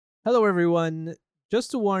Hello, everyone.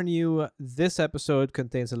 Just to warn you, this episode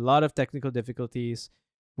contains a lot of technical difficulties.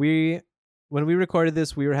 We, when we recorded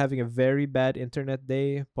this, we were having a very bad internet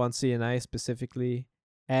day, Ponzi and I specifically,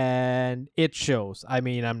 and it shows. I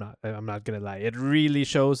mean, I'm not gonna lie. It really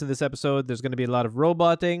shows in this episode. There's gonna be a lot of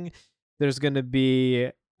roboting. There's gonna be,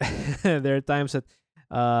 there are times that,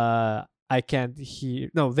 I can't hear.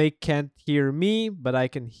 No, they can't hear me, but I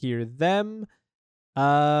can hear them.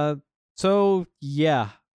 Uh, so yeah,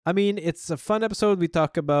 I mean, it's a fun episode. We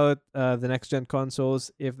talk about the next gen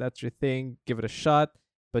consoles. If that's your thing, give it a shot.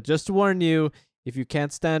 But just to warn you, if you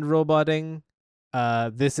can't stand roboting,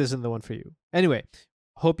 this isn't the one for you. Anyway,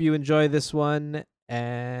 hope you enjoy this one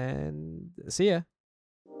and see ya.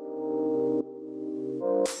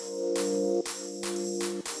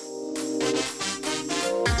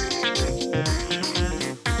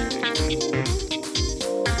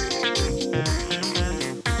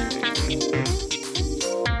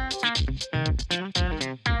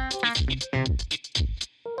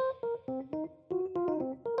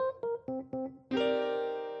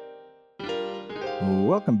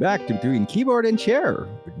 Welcome back to Between Keyboard and Chair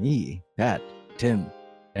with me, Pat, Tim,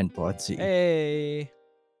 and Potsy. Hey,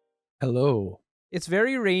 Hello. it's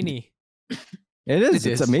very rainy. It is.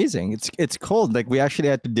 It It's is. amazing. It's cold. Like we actually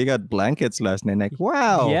had to dig out blankets last night. Like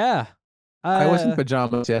wow. Yeah. I was in Uh,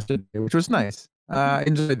 pajamas yesterday, which was nice.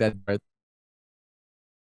 Enjoyed that part.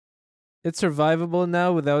 it's survivable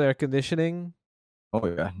now without air conditioning. Oh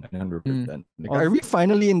yeah, 900%. Like, Oh. are we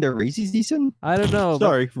finally in the rainy season? I don't know. but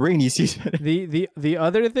Sorry, rainy season. The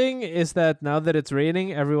other thing is that now that it's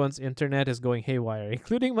raining, everyone's internet is going haywire,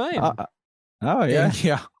 including mine. Oh yeah.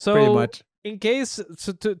 Yeah, So pretty much. in case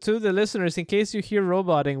to the listeners, in case you hear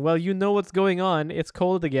roboting, well, you know what's going on. It's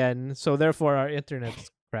cold again, so therefore our internet's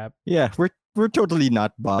crap. Yeah, we're totally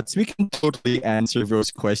not bots. We can totally answer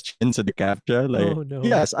those questions at the captcha. Like Oh no.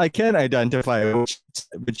 yes, I can identify which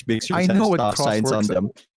pictures I have know what stop signs on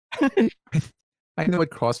crossworks them. I know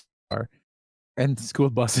what cross are and school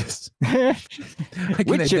buses. I can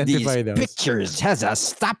Which of these identify those. pictures has a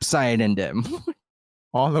stop sign in them?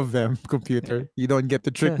 All of them, computer. You don't get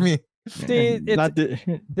to trick me. See, it's- Not the,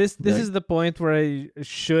 This Right. is the point where I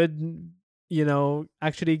should,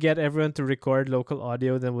 actually get everyone to record local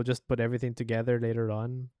audio. Then we'll just put everything together later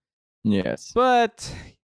on. yes. But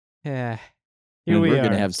yeah, here And we we're are.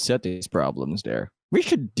 gonna have settings problems there. We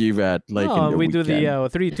should do that like no, in the we do weekend. the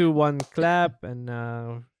 3, 2, 1 clap, and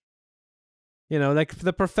like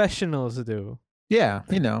the professionals do. Yeah,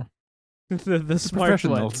 the smart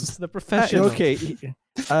professionals. ones, the professionals. Okay.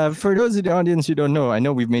 For those in the audience who don't know, I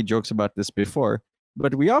know we've made jokes about this before,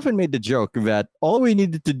 but we often made the joke that all we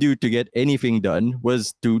needed to do to get anything done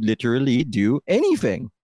was to literally do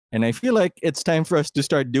anything. And I feel like it's time for us to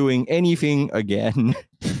start doing anything again.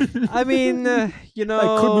 I mean, Like,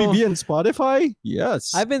 could we be on Spotify?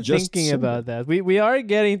 Yes. I've been Just thinking so- about that. We are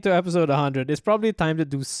getting to episode 100. It's probably time to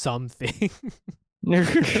do something.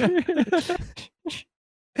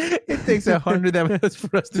 it takes 100 episodes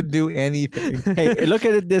for us to do anything. Hey, look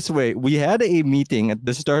at it this way. We had a meeting at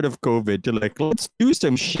the start of COVID to let's do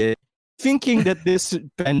some shit, thinking that this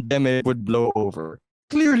pandemic would blow over.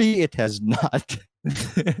 Clearly, it has not.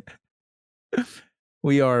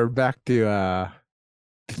 We are back to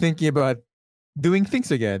thinking about doing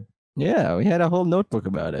things again. Yeah, we had a whole notebook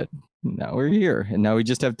about it. Now we're here, and now we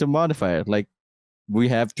just have to modify it. Like, we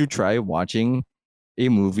have to try watching a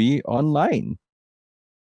movie online.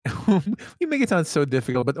 We make it sound so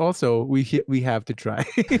difficult, but also we have to try.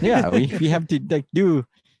 Yeah, we have to like do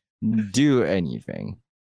anything.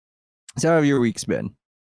 So how have your weeks been?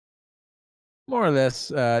 More or less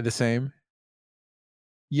the same.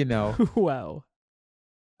 Wow.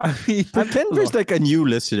 I mean, Pretend there's like a new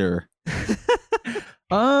listener.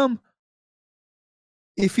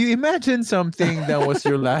 if you imagine something that was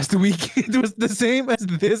your last week, it was the same as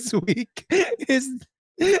this week. Is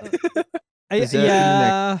Is that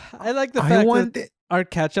Yeah, I like the I fact want that our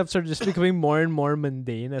catch-ups are just becoming more and more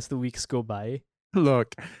mundane as the weeks go by.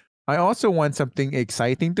 look. I also want something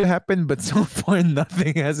exciting to happen, but so far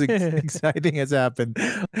nothing exciting has happened.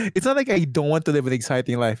 It's not like I don't want to live an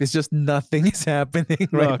exciting life. It's just nothing is happening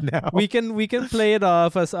right Look, now. We can play it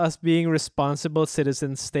off as us being responsible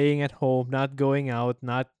citizens, staying at home, not going out,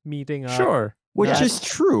 not meeting up, Sure, Which Yeah. is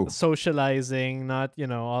true. socializing, not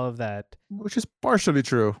all of that. which is partially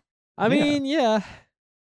true. I Yeah. mean, yeah.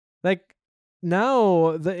 Like now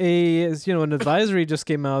an advisory just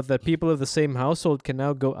came out that people of the same household can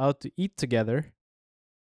now go out to eat together.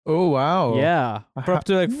 Oh wow! Yeah. For up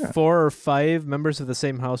to like yeah. 4 or 5 members of the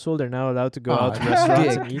same household are now allowed to go out to Ah,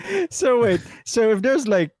 restaurants dick. and eat. So wait, so if there's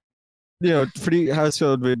like free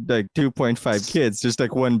household with like 2.5 kids, just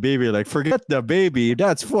like one baby. Like, forget the baby.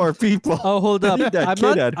 That's 4 people. Oh, hold up. Leave that I'm kid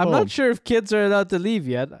not. at I'm home. not sure if kids are allowed to leave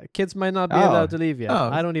yet. Kids might not be Oh. allowed to leave yet. Oh,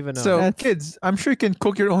 I don't even know. So, That's- kids, I'm sure you can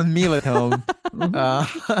cook your own meal at home.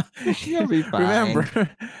 You'll be fine.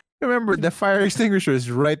 Remember, the fire extinguisher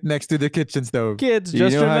is right next to the kitchen stove. Kids, You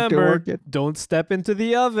just don't have to remember, work it. don't step into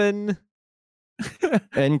the oven.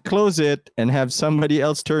 And close it and have somebody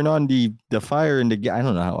else turn on the fire in the. I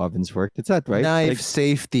don't know how ovens work. Is that right? Knife Like,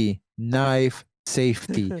 safety. Knife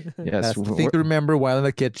safety. yes. That's the thing to remember while in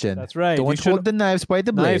the kitchen. That's right. You Don't should- hold the knives by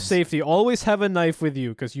the Knife blades. safety. Always have a knife with you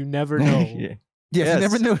because you never know. Yeah. Yes, Yes. you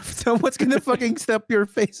never know if someone's gonna fucking step your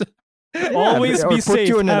face. Always or be put safe.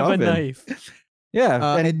 you in an Have a oven. knife.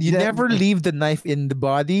 Yeah. And you that- never leave the knife in the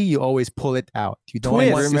body. You always pull it out. You don't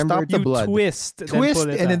Twist. want to Remember, stop the You blood. twist. then Twist pull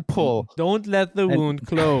it and then out. pull. Don't let the And- wound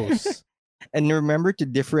close. And remember to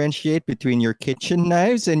differentiate between your kitchen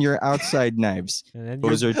knives and your outside knives. And then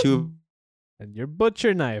Those your, are two and your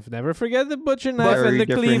butcher knife. Never forget the butcher knife very and the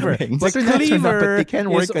different cleaver. things. The Butcher knives are not, but cleaver they can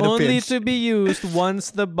work is at a only pinch. to be used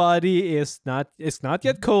once the body is not. It's not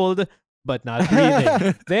yet cold, but not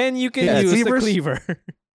breathing. Then you can Yeah, use the cleavers- cleaver.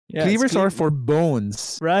 Yes, Cleavers are for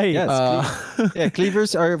bones. Right. Yes. Uh,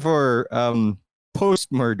 Cleavers are for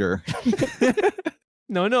post murder.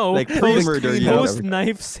 No. Like Post, pre-murder, you know. post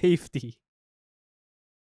knife safety.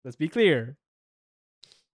 Let's be clear.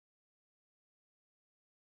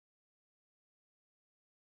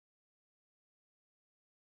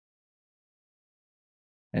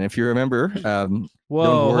 And if you remember, Whoa,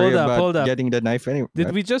 don't worry hold up, about hold up. getting the knife anyway.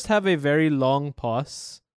 Did we just have a very long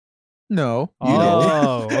pause? no. You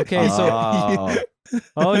Oh, did. okay. So, Oh,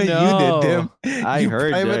 oh You no. did, Tim. I you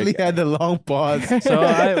heard that. privately had a long pause.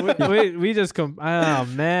 So we just oh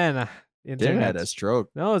man, Tim internet. had a stroke.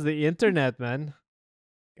 No, it's the internet, man.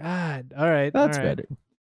 God. All right. That's all right. better.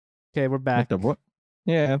 Okay, we're back.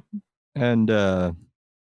 Yeah. And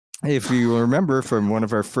if you remember from one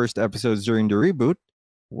of our first episodes during the reboot,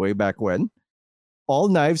 way back when, all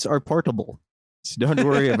knives are portable. So don't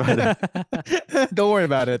worry about it. Don't worry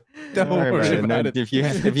about it. Don't Don't worry And about then it. If you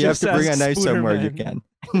have Just to bring a ask knife somewhere, you Spooderman.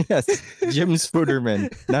 can. Yes, Jim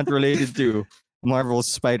Spooderman, not related to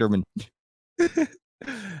Marvel's Spider-Man.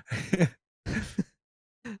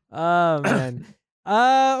 Oh man.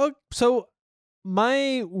 So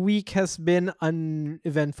my week has been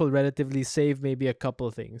uneventful, relatively, save maybe a couple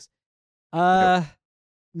of things.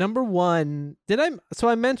 Number one,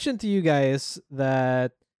 I mentioned to you guys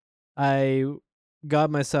that I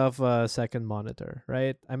got myself a second monitor,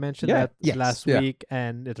 right? I mentioned Yeah. that Yes. last Yeah. week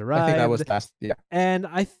and it I arrived. think that was last. Yeah. And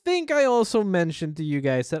I think I also mentioned to you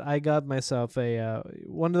guys that I got myself a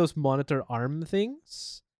one of those monitor arm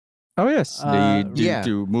things. Oh yes, they do yeah.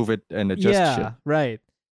 to move it and adjust Yeah, shit. right.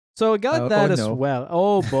 So I got Oh, that oh as no. well.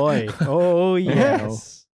 Oh boy. Oh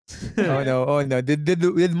yes. Oh no. Oh no.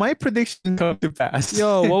 Did my prediction come to pass?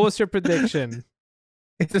 Yo, what was your prediction?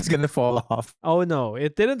 It's just gonna fall off. Oh no,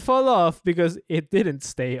 it didn't fall off because it didn't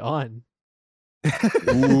stay on.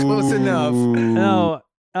 Close enough. No,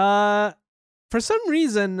 for some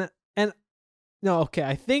reason, and no, okay,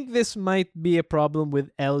 I think this might be a problem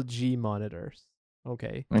with LG monitors.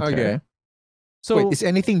 Okay, Okay. so Wait, is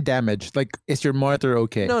anything damaged? Like, is your monitor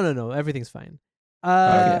okay? no, everything's fine.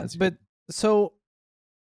 that's But so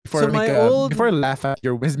Before, so I my make old- before I laugh at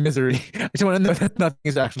your misery, I just want to know that nothing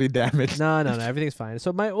is actually damaged. no, everything's fine.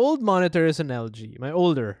 So my old monitor is an LG. My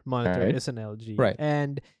older monitor Alright. is an LG. Right.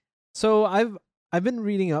 And so I've been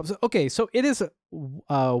reading up. So, okay, so it is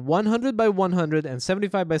 100 by 100 and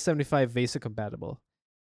 75 by 75 VESA compatible,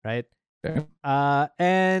 right? Okay.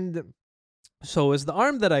 And so is the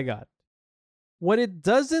arm that I got. What it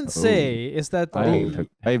doesn't say is that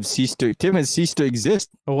I've ceased to. Tim has ceased to exist,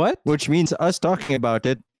 what? which means us talking about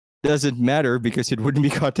it doesn't matter because it wouldn't be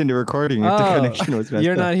caught in the recording if the Oh, connection was messed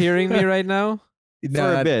You're up. not hearing me right now?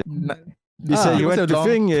 For a bit. You Ah, said it you was went a to long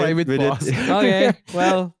fing it private with pause. it. Okay,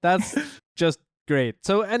 well, that's just great.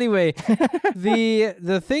 So anyway,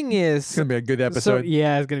 the thing is, It's gonna be a good so episode.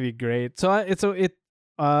 yeah, it's gonna be great. The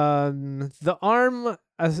arm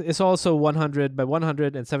is also 100 by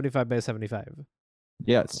 100 and 75 by 75.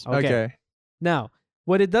 Yes. Okay. Now,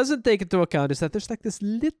 what it doesn't take into account is that there's like this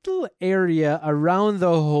little area around the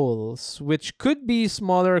holes, which could be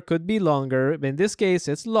smaller, could be longer. In this case,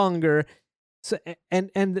 it's longer. So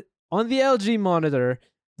and on the LG monitor,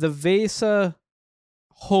 the VESA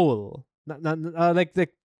hole, not like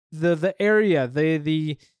the area,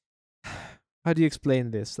 the how do you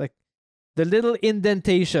explain this? Like the little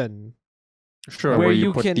indentation, Sure. Where Where you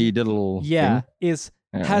you put can- the little yeah, thing. is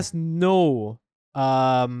Yeah. has no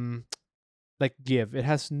like give. It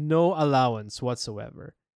has no allowance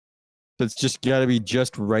whatsoever. It's just gotta be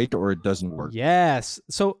just right or it doesn't work. Yes.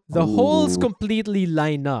 So the holes Ooh. completely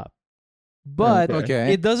line up, but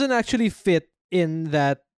Okay. it doesn't actually fit in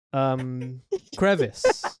that crevice.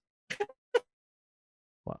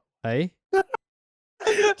 What? Hey?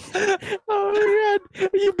 Oh my god,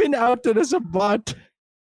 you've been outed as a bot.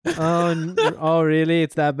 Oh, really?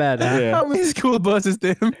 It's that bad, huh? Yeah. How many school buses,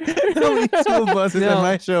 Tim? How many school buses No, am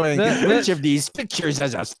I showing? Which of these pictures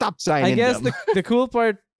has a stop sign I in guess them? the cool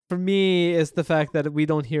part for me is the fact that we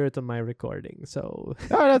don't hear it on my recording. So,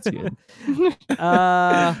 Oh, that's good.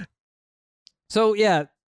 uh, so yeah,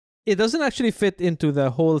 it doesn't actually fit into the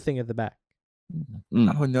whole thing at the back.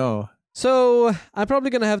 Mm. Oh no. So I'm probably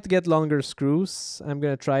gonna have to get longer screws. I'm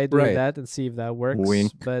gonna try doing Right. that and see if that works.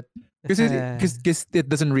 Wink. But Because it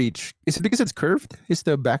doesn't reach. Is it because it's curved? Is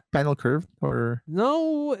the back panel curved or?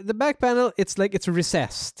 no, the back panel it's like it's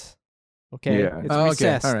recessed. Okay, Yeah. it's Oh, okay.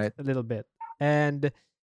 recessed Alright. a little bit, and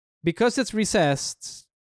because it's recessed,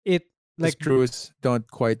 it The like screws don't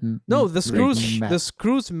quite. no the screws match. the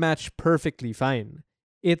screws match perfectly fine.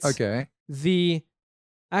 It's Okay. the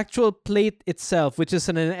actual plate itself, which is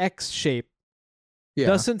in an X shape, Yeah.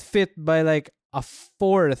 doesn't fit by like a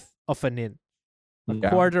fourth of an inch,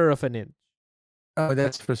 Yeah. quarter of an inch. Oh,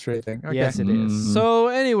 that's frustrating. Okay. Yes, it is. Mm. So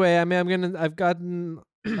anyway, I mean, I'm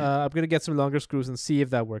gonna get some longer screws and see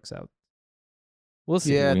if that works out. We'll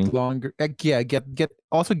see. Get Wink. longer. Yeah. Get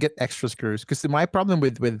also get extra screws. Because my problem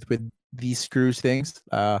with these screws things,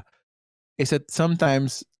 is that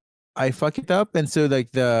sometimes I fuck it up, and so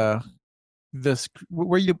like where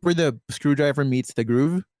the screwdriver meets the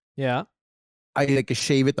groove, Yeah. I like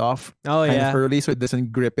shave it off Oh kind yeah. of early so it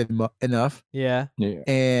doesn't grip it enough. Yeah. Yeah.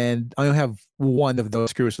 And I only have one of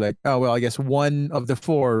those screws. Like, oh well, I guess one of the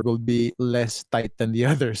four will be less tight than the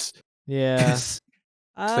others. Yeah. 'Cause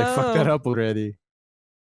I fucked that up already.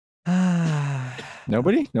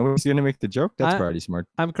 Nobody's gonna make the joke. That's I- probably smart.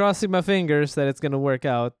 I'm crossing my fingers that it's gonna work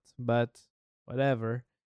out, but whatever.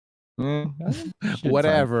 Should find-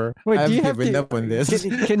 Whatever. Wait, I've do you have given to? up on this.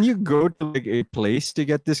 Can you go to like a place to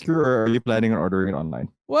get this screw, or are you planning on ordering it online?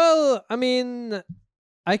 Well, I mean,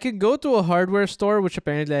 I could go to a hardware store, which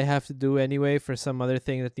apparently I have to do anyway for some other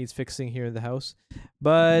thing that needs fixing here in the house.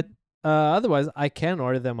 But otherwise, I can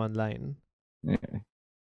order them online. Yeah.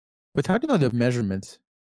 But how do you know the measurements?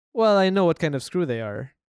 Well, I know what kind of screw they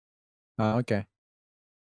are. Okay.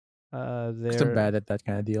 'Cause They're I'm bad at that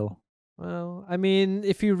kind of deal. Well, I mean,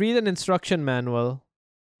 if you read an instruction manual,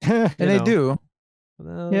 And You I know. do.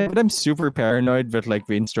 well, Yeah, but I'm super paranoid that like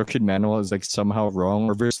the instruction manual is like somehow wrong,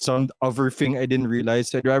 or there's some other thing I didn't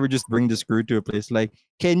realize. I'd rather just bring the screw to a place like,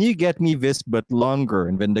 can you get me this but longer?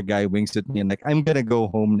 And then the guy winks at me and like, I'm gonna go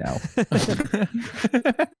home now.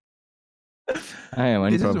 I am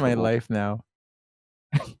This is my uncomfortable. life now.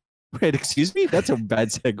 Wait, excuse me? That's a bad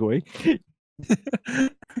segue.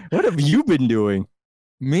 What have you been doing?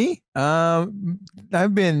 Me?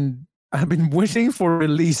 I've been wishing for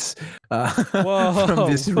release from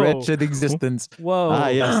this Whoa. wretched existence. Whoa.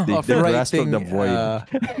 Yes, the of grasp of the writing,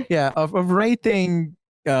 void. yeah, of writing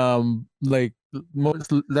like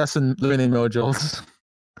lesson learning modules.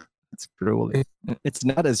 It's cruel. It's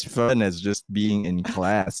not as fun as just being in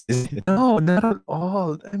class, is it? No, not at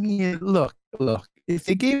all. I mean, look. If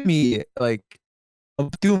they gave me like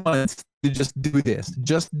 2 months to just do this,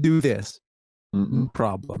 Mm-mm. no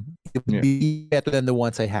problem. It would Yeah. be better than the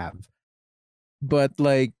ones I have. But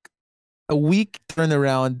like a week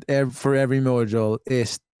turnaround for every module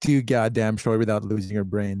is too goddamn short without losing your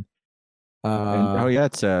brain. And, oh yeah,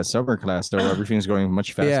 it's a summer class though. Everything's going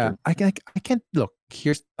much faster. Yeah, I can't look.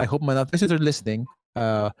 I hope my officers are listening.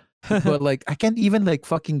 But like I can't even like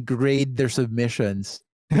fucking grade their submissions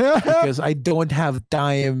because I don't have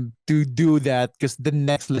time to do that because the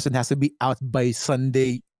next lesson has to be out by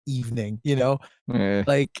Sunday evening, Yeah.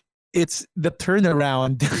 like it's the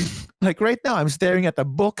turnaround. Like right now I'm staring at the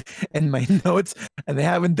book and my notes and I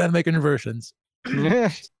haven't done my conversions.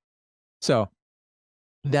 So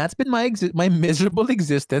that's been my miserable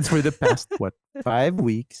existence for the past 5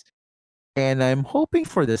 weeks, and I'm hoping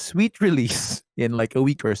for the sweet release in like a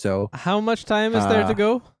week or so. How much time is there to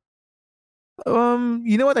go?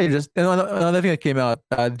 You know what? Another thing that came out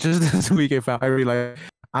just this week. I realized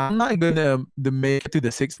I'm not gonna make it to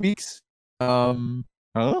the 6 weeks.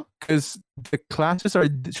 Huh? Because the classes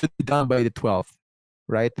should be done by the 12th,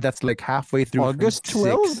 right? That's like halfway through August week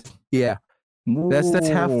 6. 12th? Yeah, that's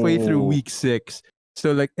halfway through Whoa. week 6.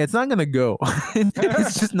 So like it's not gonna go.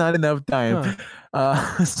 It's just not enough time.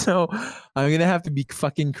 So I'm gonna have to be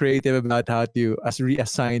fucking creative about how to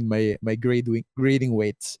reassign my grading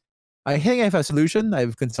weights. I think I have a solution.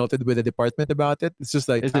 I've consulted with the department about it. It's just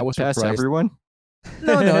like Is I it was past surprised. everyone?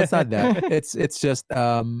 No, it's not that. It's just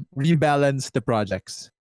rebalance the projects.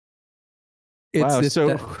 Wow. It's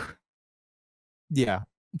So yeah.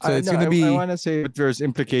 So it's gonna I be want to say that there's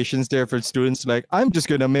implications there for students. Like, I'm just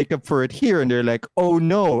gonna make up for it here, and they're like, "Oh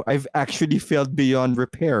no, I've actually failed beyond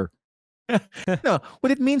repair." no.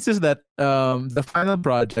 What it means is that the final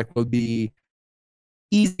project will be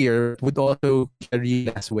easier, would also carry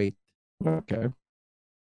less weight. Okay.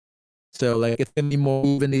 So like it's gonna be more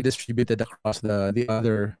evenly distributed across the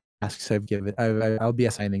other tasks I've given. I'll be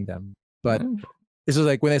assigning them. But this was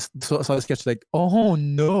like when I saw the sketch, like, oh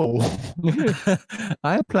no,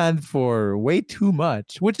 I planned for way too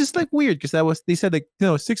much, which is like weird because they said like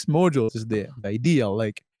 6 modules is the ideal.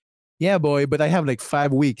 Like, yeah, boy, but I have like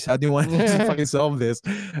 5 weeks. How do you want to fucking solve this?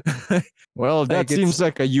 Well, that Like, seems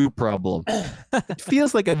like a you problem. It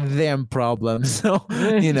feels like a them problem. So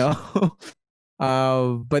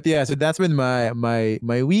but yeah, so that's been my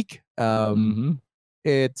week. Mhm.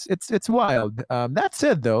 It's wild. That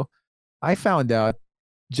said, though, I found out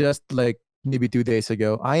just like maybe 2 days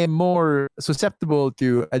ago, I am more susceptible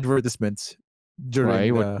to advertisements Why?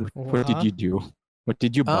 during What did you do? What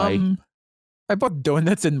did you buy? I bought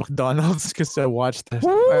donuts in McDonald's because I watched a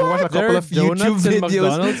There couple are of YouTube donuts in videos.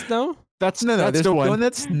 McDonald's now? That's No, that's there's the one.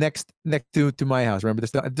 donuts next to my house. Remember,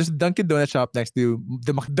 there's a Dunkin' Donut shop next to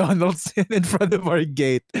the McDonald's in front of our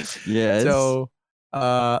gate. Yes. So,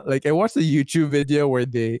 like I watched a YouTube video where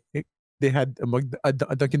they had a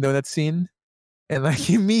Dunkin' Donut scene, and like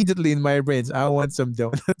immediately in my brains, I want some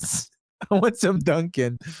donuts. I want some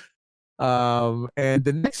Dunkin'. And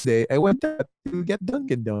the next day I went out to get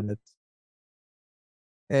Dunkin' Donuts,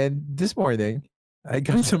 and this morning I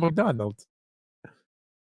got some McDonald's.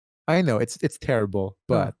 I know it's terrible,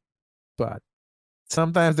 but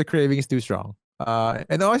sometimes the craving is too strong.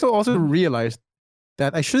 And I also realized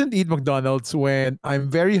that I shouldn't eat McDonald's when I'm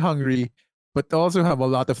very hungry, but also have a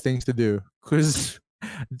lot of things to do. Because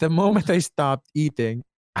the moment I stopped eating,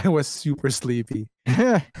 I was super sleepy.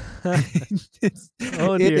 Oh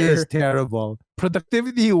It dear. is terrible.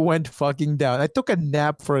 Productivity went fucking down. I took a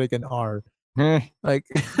nap for like an hour. Like,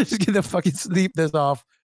 I'm just gonna fucking sleep this off.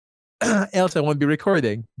 Else I won't be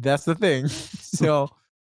recording. That's the thing. So,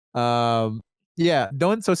 yeah.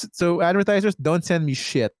 So advertisers, don't send me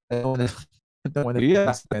shit. I don't want to. I don't want to.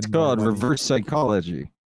 Yeah, it's called reverse psychology.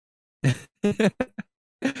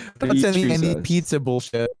 Don't send me any us. pizza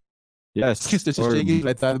bullshit. Yes. Just to shaking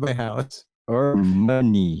lights out of my house. Or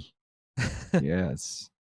money. Yes.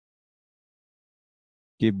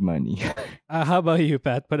 Give money. How about you,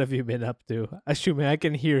 Pat? What have you been up to? Assuming I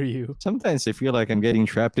can hear you. Sometimes I feel like I'm getting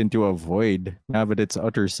trapped into a void now that it's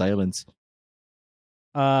utter silence.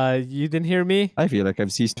 You didn't hear me? I feel like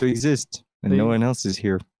I've ceased to exist and So no you- one else is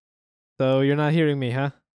here. So you're not hearing me,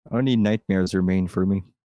 huh? Only nightmares remain for me.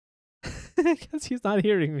 Because he's not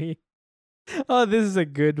hearing me. Oh, this is a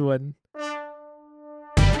good one.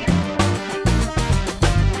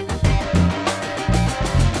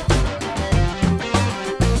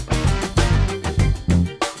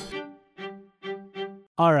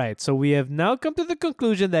 All right, so we have now come to the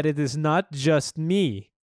conclusion that it is not just me.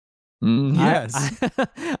 Mhm. Yes.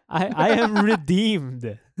 I am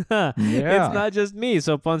redeemed. Yeah. It's not just me.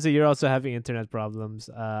 So Ponce, you're also having internet problems.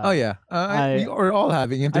 Oh yeah. I- We are all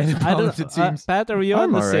having internet I don't. problems. It seems. Pat, are you on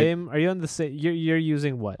I'm the alright. same? Are you on the same? You're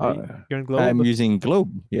using what? You're in Globe. I'm using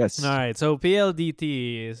Globe. Yes. All right. So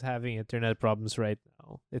PLDT is having internet problems right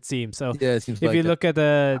now. It seems so. Yeah, it seems If like you it. look at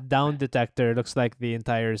the down detector, it looks like the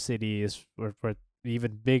entire city is, or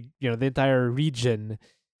even big, the entire region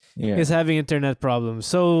Yeah. is having internet problems.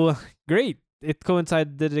 So great. It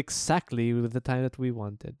coincided exactly with the time that we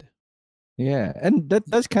wanted. Yeah, and that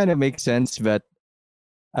does kind of make sense that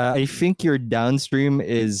I think your downstream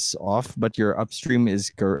is off, but your upstream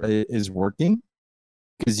is working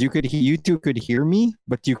because you two could hear me,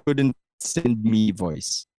 but you couldn't send me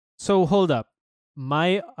voice. So hold up.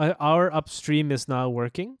 Our upstream is not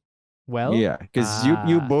working well. Yeah, because you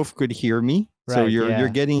Ah. both could hear me, so Right, you're yeah.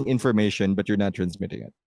 getting information, but you're not transmitting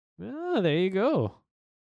it. Ah, there you go.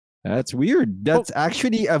 That's weird. That's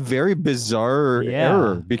actually a very bizarre Yeah.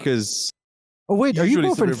 error because. Oh wait, are you Usually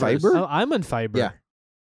both it's the in reverse. fiber? Oh, I'm on fiber. Yeah.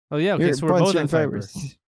 Oh yeah. Okay, You're so we're both Ponce on and fiber.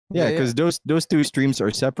 Yeah, Yeah, because those two streams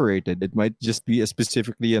are separated. It might just be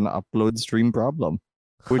specifically an upload stream problem,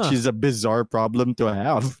 which Huh. is a bizarre problem to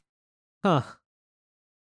have. Huh.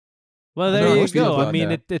 Well, I there don't know you how you feel go. I about mean,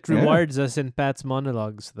 that. it Yeah. rewards us in Pat's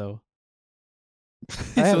monologues, though.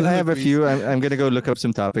 I have, So I have a please. few. I'm gonna go look up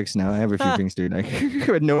some topics now. I have a few things to like.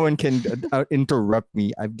 But no one can interrupt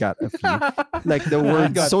me. I've got a few. Like the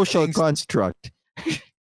word got social things- construct.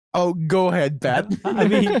 Oh, go ahead, Pat. I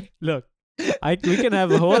mean, look, We can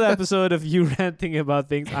have a whole episode of you ranting about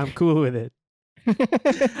things. I'm cool with it.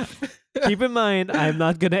 Keep in mind, I'm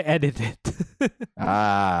not gonna edit it.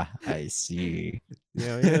 I see.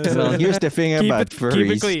 Yeah, Well, here's the thing about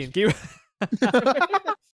furries. Keep it clean.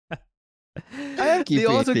 I am They keeping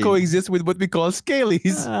also it coexist with what we call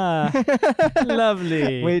scalies.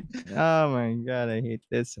 Lovely. Wait, oh my god, I hate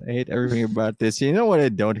this. I hate everything about this. You know what I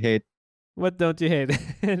don't hate? What don't you hate?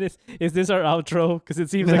 Is this our outro? Because it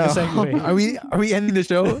seems like a No. segue. Are we ending the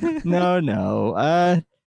show? No.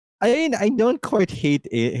 I mean, I don't quite hate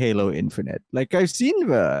Halo Infinite. Like I've seen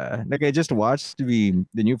like I just watched the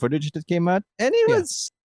new footage that came out, and it Yeah.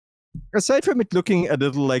 was, aside from it looking a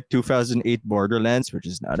little like 2008 Borderlands, which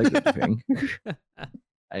is not a good thing,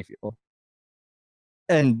 I feel.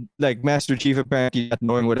 And like Master Chief apparently not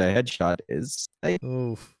knowing what a headshot is.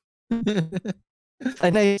 Oof.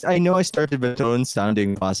 And I know I started the tone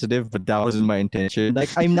sounding positive, but that wasn't my intention. Like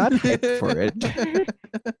I'm not hyped for it.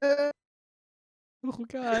 Oh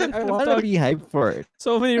god. I want to be hyped for it.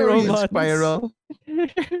 So many Are we in robots. Spiral.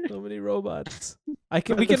 So many robots. We the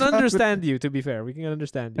can fact that- understand you, to be fair. We can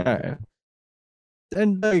understand you. Alright.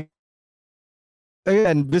 And like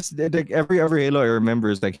again, this like every other Halo I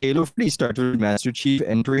remember is like Halo 3 started with Master Chief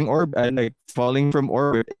entering orbit and like falling from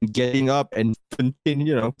orbit and getting up and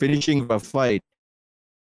finishing the fight.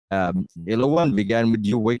 Halo 1 began with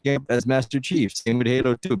you waking up as Master Chief. Same with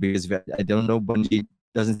Halo 2 because I don't know, Bungie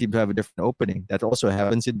doesn't seem to have a different opening. That also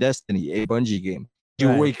happens in Destiny, a Bungie game. You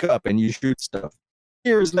Right. wake up and you shoot stuff.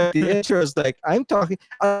 Here's like the intro is like I'm talking.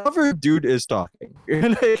 Another dude is talking.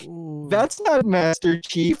 Like, Ooh. that's not Master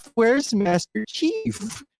Chief. Where's Master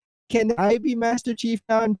Chief? Can I be Master Chief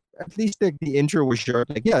now? And at least like the intro was short.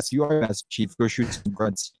 Like, yes, you are Master Chief. Go shoot some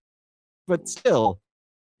grunts. But still,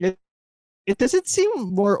 it does it seem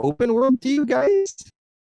more open world to you guys?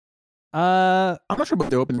 I'm not sure about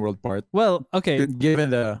the open world part, well, okay. given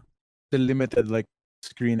the limited like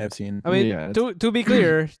screen I've seen. I mean, Yeah, to be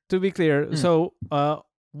clear, Mm. so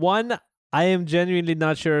one, I am genuinely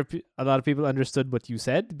not sure if a lot of people understood what you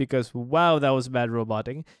said because wow, that was bad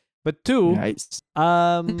roboting. But two, Nice.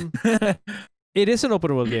 it is an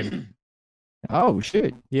open world game. Oh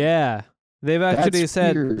shit. Yeah, they've actually That's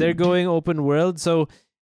said they're weird. going open world, so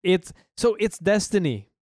it's Destiny.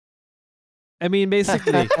 I mean,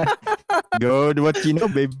 basically, Good what you know,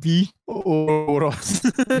 baby. Oros.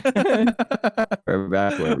 We're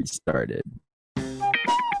back where we started.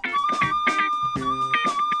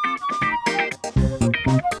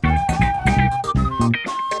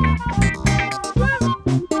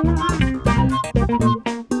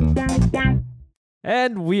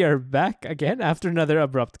 and we are back again after another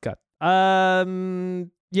abrupt cut.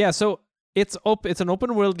 Yeah, so it's an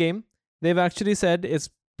open world game. They've actually said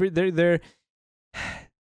they're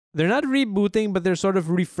not rebooting, but they're sort of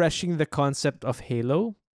refreshing the concept of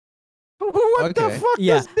Halo. What the Okay. fuck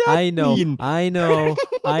Yeah, does that I know, mean? I know.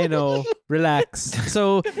 Relax.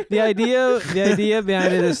 So the idea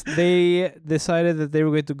behind it is they decided that they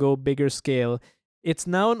were going to go bigger scale. It's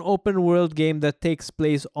now an open world game that takes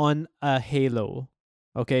place on a Halo.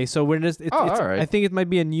 Okay, so we're just alright. I think it might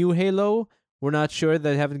be a new Halo. We're not sure.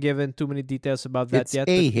 They haven't given too many details about that It's yet.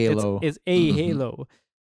 a but Halo. It's a Mhm. Halo.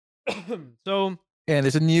 So And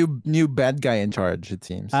there's a new bad guy in charge, it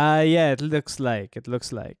seems. yeah, it looks like.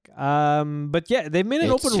 But yeah, they made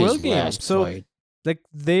an open world game. So like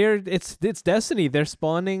it's Destiny. They're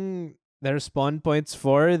spawning their spawn points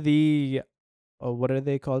for the what are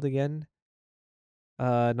they called again?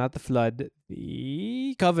 Not the Flood,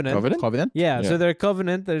 the Covenant. Covenant? Yeah, Yeah. so they're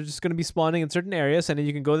Covenant. They're just going to be spawning in certain areas, and then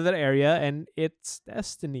you can go to that area, and it's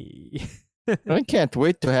Destiny. I can't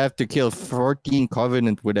wait to have to kill 14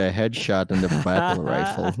 Covenant with a headshot and the battle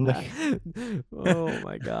rifle. Oh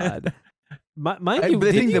my god! Mind I- you, but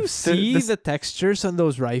I did think you the- see the- the textures on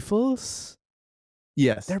those rifles?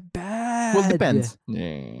 Yes. They're bad. Well, it depends.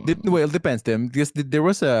 Yeah. Well, it depends, Tim. Because there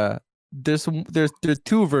was there's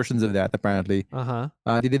two versions of that apparently. Uh-huh.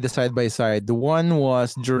 They did the side by side. The one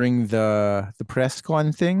was during the press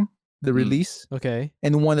con thing, the Mm. release, Okay.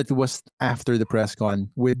 and one that was after the press con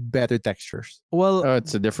with better textures. Well, Oh,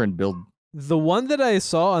 it's a different build. the one that I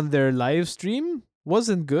saw on their live stream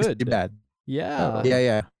wasn't It's good. pretty bad. Yeah.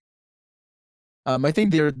 Yeah. I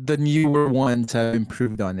think the newer ones have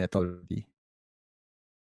improved on it already,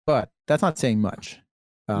 but that's not saying much.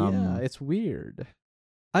 Yeah, it's weird.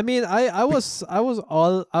 I mean, I was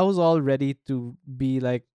all ready to be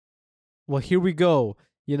like, well, here we go.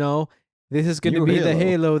 You know, this is going to New be the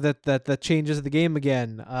Halo. Halo that changes the game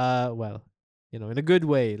again. Well, in a good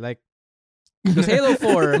way. Like Because Halo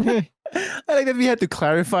 4, I like that we had to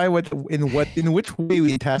clarify in which way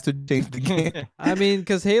we had to change the game. I mean,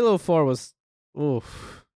 because Halo 4 was,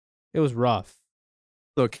 oof, it was rough.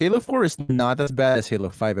 Look, Halo 4 is not as bad as Halo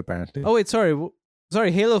 5 apparently. Oh wait, sorry,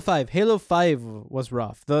 Halo 5. Halo 5 was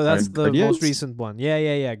rough. Though that's the most Guardians? recent one.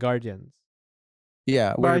 Yeah, Guardians.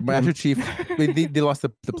 Yeah, where Right, Master Chief they lost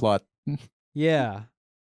the plot. Yeah.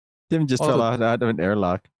 Tim just Oh, fell out of an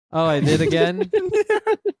airlock. Oh, I did again.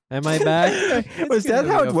 Am I back? Was that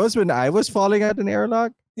gonna how be it a- was when I was falling out an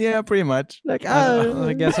airlock? Yeah, pretty much. Like,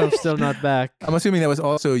 I guess I'm still not back. I'm assuming that was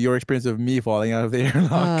also your experience of me falling out of the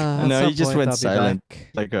airlock. At No, some you just point went I'll be silent.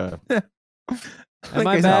 back. like a Am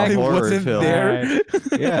I I back? simply Horror wasn't film. there.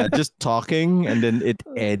 yeah, just talking and then it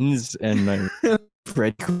ends and like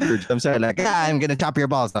Fred Krueger jumps out like, I'm gonna chop your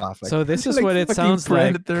balls off. Like, So this is Like what it fucking sounds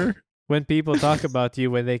like Predator. when people talk about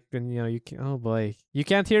you when you can, oh boy, you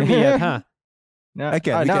can't hear me yet, huh? no, I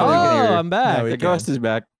can, oh, we now can, we we can can. hear you. I'm back. No, we The can. ghost is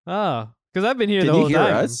back. Oh, because I've been here Can the you whole hear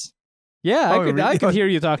time. us? Yeah, Oh, I really? could hear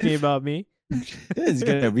you talking about me. It's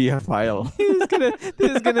gonna be a file.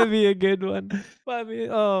 This is gonna be a good one. I mean,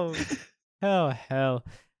 oh, hell.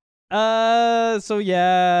 So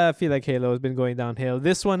yeah, I feel like Halo has been going downhill.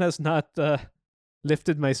 This one has not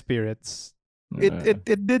lifted my spirits. It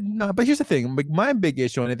did not. But here's the thing: like my big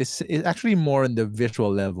issue on it is actually more on the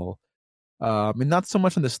visual level, and not so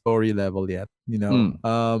much on the story level yet. You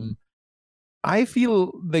know, I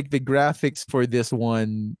feel like the graphics for this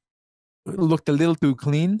one looked a little too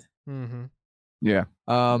clean, Mm-hmm. yeah.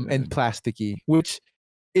 and plasticky, which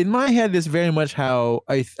in my head is very much how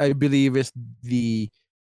I believe is the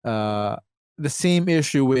same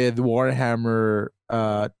issue with Warhammer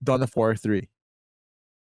Dawn of War 3.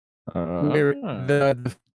 Where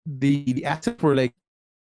the assets were like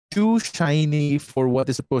too shiny for what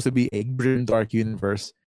is supposed to be a grim dark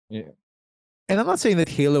universe. Yeah. And I'm not saying that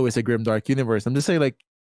Halo is a grim dark universe. I'm just saying like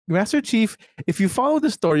Master Chief, if you follow the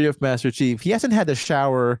story of Master Chief, he hasn't had a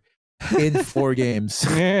shower in 4 games.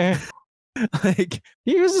 Like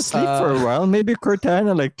he was asleep for a while. Maybe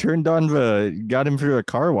Cortana like got him through a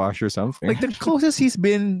car wash or something. the closest he's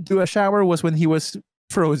been to a shower was when he was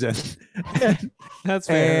frozen. That's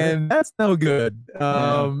fair. And that's no good.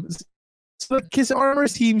 So like, his armor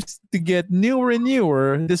seems to get newer and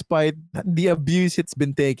newer despite the abuse it's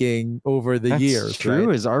been taking over the That's years. true.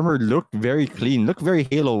 Right? His armor looked very clean. Looked very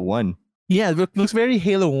Halo 1. Yeah, it looks very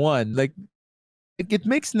Halo 1. Like it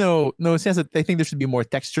makes no sense that I think there should be more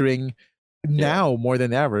texturing now more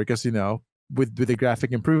than ever because with the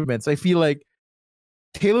graphic improvements. I feel like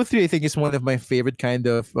Halo 3 I think is one of my favorite kind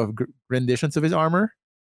of renditions of his armor.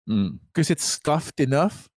 Because it's scuffed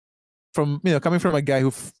enough from coming from a guy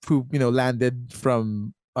who landed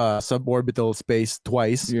from suborbital space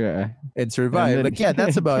twice and survived. then- Like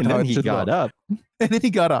that's about and how then it he should got look. up. And then he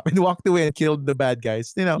got up and walked away and killed the bad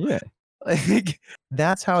guys. Yeah. Like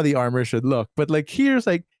that's how the armor should look. But like here's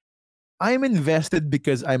like I'm invested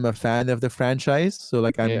because I'm a fan of the franchise. So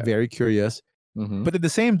like I'm Yeah. very curious. Mhm. But at the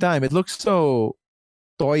same time, it looks so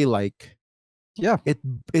toy-like. Yeah.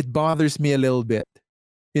 It bothers me a little bit.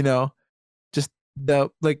 Just the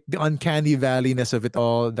uncanny valleyness of it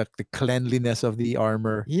all, the cleanliness of the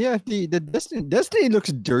armor. Yeah, the Destiny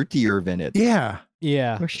looks dirtier than it. Yeah.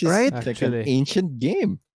 Yeah. Which is Right? like an Actually. ancient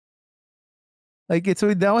game. Like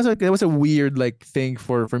so that was a weird like thing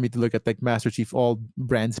for me to look at like Master Chief all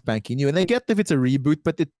brand spanking new. And I get if it's a reboot,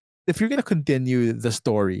 but if you're gonna continue the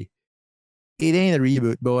story, it ain't a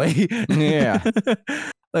reboot, boy. Yeah.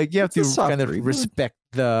 Like you have It's a to soft kind of reboot. respect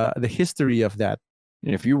the history of that.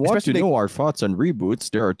 And if you want Especially, to know our thoughts on reboots,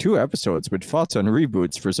 there are 2 episodes with thoughts on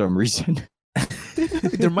reboots for some reason.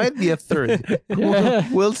 There might be a third.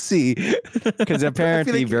 We'll see. Because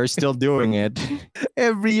apparently like- they're still doing it.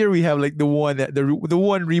 Every year we have like the one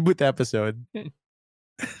reboot episode.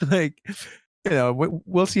 Like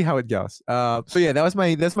we'll see how it goes. So yeah, that's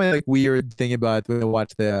my like weird thing about when I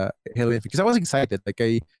watched the Halo Infinite because I was excited. Like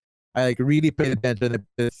I like really paid attention at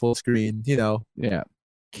the full screen. Yeah.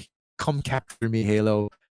 Come capture me, Halo.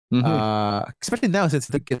 Mhm. Especially now since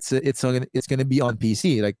it's gonna be on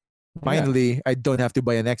PC. Like finally, I don't have to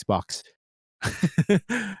buy an Xbox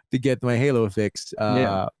to get my Halo fix.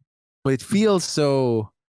 Yeah. But it feels so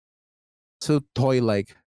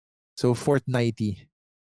toy-like, so Fortnite-y.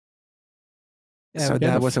 Yeah, So but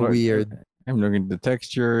that the was a Fort- weird. I'm looking at the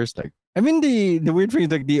textures. Like, I mean, the weird thing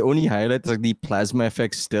is like the only highlight is like the plasma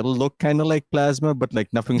effects still look kind of like plasma, but like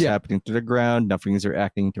nothing's Yeah. happening to the ground, nothing's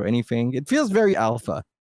reacting to anything. It feels very alpha.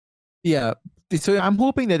 Yeah. So I'm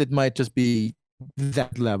hoping that it might just be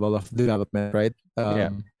that level of development, right? Yeah.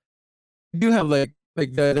 You do have like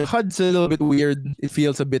the HUD's a little bit weird. It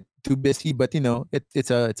feels a bit too busy, but it's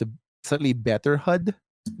a slightly better HUD.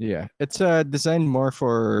 Yeah, it's designed more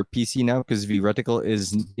for PC now because the reticle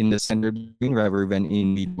is in the center of the screen rather than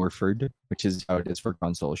in the lower third, which is how it is for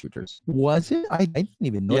console shooters. Was it? I didn't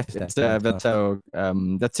even Yeah, notice it's, that. that's how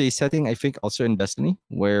that's a setting I think also in Destiny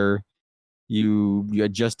where you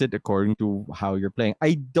adjust it according to how you're playing.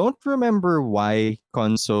 I don't remember why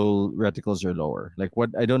console reticles are lower. Like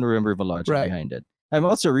what I don't remember the logic Right. behind it. I'm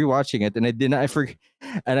also rewatching it,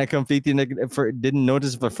 and I completely didn't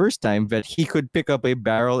notice the first time that he could pick up a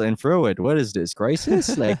barrel and throw it. What is this,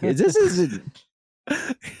 Crisis? Like, is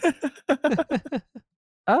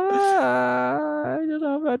I don't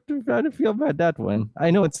know how to feel about that one.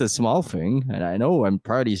 I know it's a small thing, and I know I'm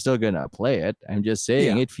probably still gonna play it. I'm just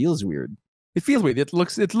saying Yeah. it feels weird. It feels weird. It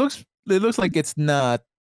looks like it's not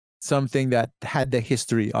something that had the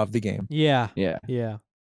history of the game, Yeah. Yeah. Yeah.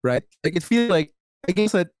 right? Like it feels like I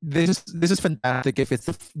guess that this is fantastic if it's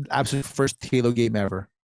the absolute first Halo game ever.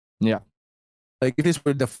 Yeah. Like if this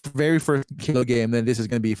were the very first Halo game, then this is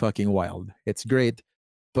gonna be fucking wild. It's great,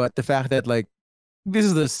 but the fact that like this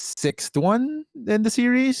is the 6th one in the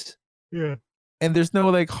series, Yeah. and there's no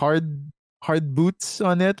like hard boots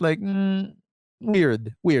on it, like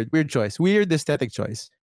weird choice, weird aesthetic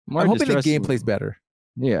choice. More I'm hoping the distressing- game plays better.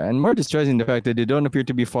 Yeah, and more distressing the fact that they don't appear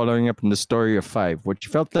to be following up on the story of 5, which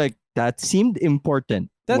felt like that seemed important.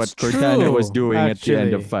 That's what Cortana was true, doing at the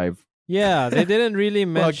end of actually. 5. Yeah, they didn't really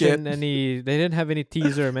mention it. any. They didn't have any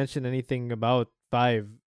teaser or mention anything about 5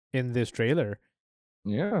 in this trailer.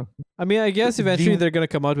 Yeah. I mean, I guess The- eventually they're gonna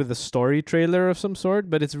come out with a story trailer of some sort,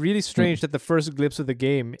 but it's really strange that the first glimpse of the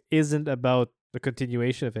game isn't about the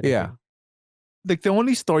continuation of anything. Yeah. Like the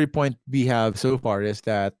only story point we have so far is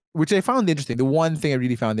that, which I found interesting. The one thing I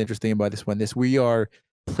really found interesting about this one is we are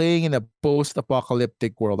playing in a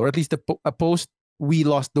post-apocalyptic world, or at least a post we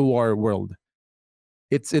lost the war world.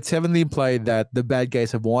 It's heavily implied that the bad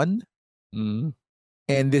guys have won, Mm.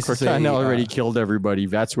 and this is Cortana a, already killed everybody.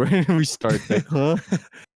 That's where we start. Like, huh?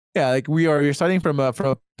 yeah, like we're starting from a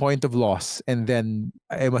point of loss, and then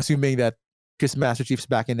I'm assuming that because Master Chief's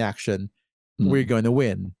back in action, we're gonna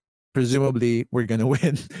win. Presumably, we're gonna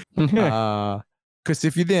win. Because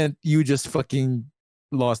if you didn't, you just fucking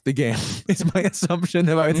lost the game. Is my assumption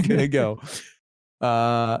of how it's gonna go.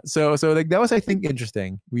 So like that was I think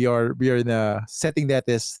interesting. We are in a setting that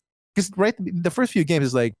is because right the first few games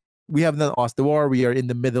is like we have not lost the war. We are in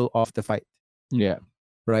the middle of the fight. Yeah.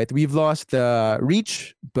 Right. We've lost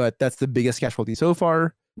Reach, but that's the biggest casualty so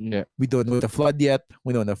far. Yeah. We don't know the Flood yet.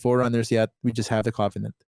 We don't know Forerunners yet. We just have the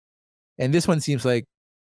Covenant. And this one seems like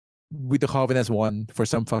with the Covenant's won for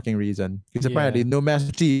some fucking reason. Because apparently no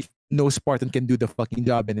Master Chief, no Spartan can do the fucking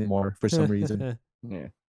job anymore for some reason. Yeah.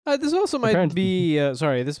 This also might Apparently- be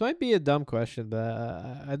sorry. This might be a dumb question, but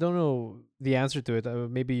I don't know the answer to it.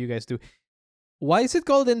 Maybe you guys do. Why is it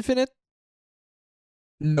called Infinite?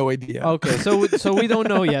 No idea. Okay, so we don't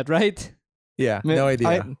know yet, right? Yeah, no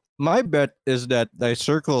idea. My bet is that the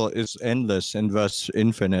circle is endless and thus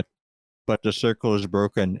infinite, but the circle is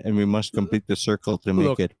broken, and we must complete the circle to make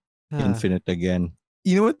Look, it infinite again.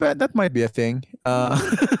 You know what? That might be a thing.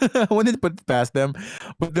 I wouldn't put it past them.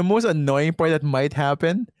 But the most annoying part that might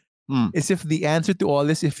happen is if the answer to all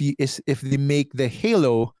this if they make the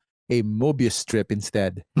Halo a Mobius strip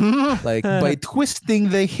instead. Like by twisting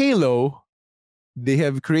the Halo, they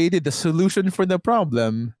have created the solution for the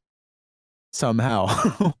problem somehow.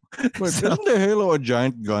 Wait, So isn't the Halo a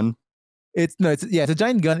giant gun? it's a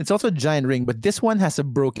giant gun. It's also a giant ring, but this one has a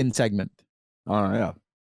broken segment. Oh yeah.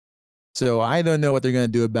 So I don't know what they're gonna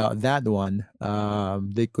do about that one.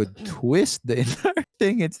 They could twist the entire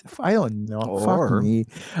thing. I don't know. Or- Fuck me.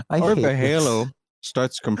 Or hate the this. Halo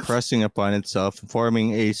starts compressing upon itself,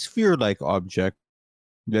 forming a sphere-like object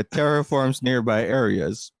that terraforms nearby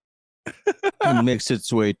areas and makes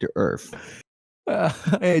its way to Earth.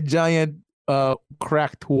 A giant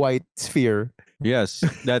cracked white sphere. Yes,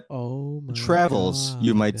 that Oh my travels,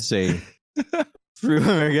 you might God. say, through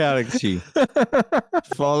the galaxy,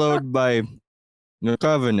 followed by the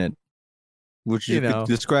Covenant, which you You know. could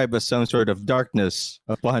describe as some sort of darkness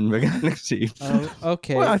upon the galaxy. Oh,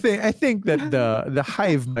 okay. Well, I think that the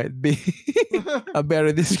hive might be a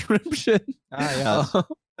better description. So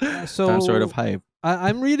Some sort of hype.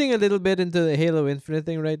 I'm reading a little bit into the Halo Infinite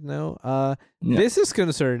thing right now. Yeah. This is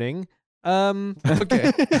concerning.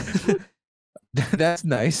 Okay. That's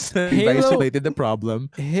nice. You've Halo- isolated the problem.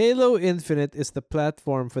 Halo Infinite is the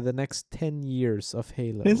platform for the next 10 years of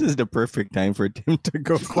Halo. This is the perfect time for Tim to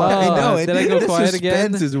go Oh, quiet. I know. did I go the quiet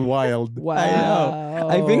again? suspense is wild. Wow. I know.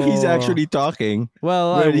 I think he's actually talking,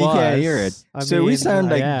 Well, but I he can't hear was. it. I so we mean, sound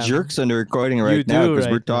I like am. jerks on the recording right You now do because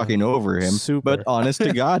we're right now. talking over him. Super. But honest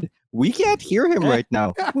to God, we can't hear him right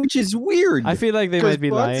now, which is weird. I feel like they 'Cause might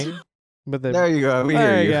be once- lying. But There you go. We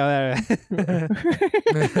there hear you you. go. There.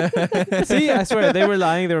 See, I swear they were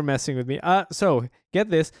lying. They were messing with me. So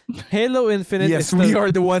get this: Halo Infinite. Yes, is we the,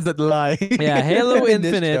 are the ones that lie. Yeah, Halo in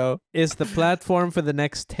this Infinite show. is the platform for the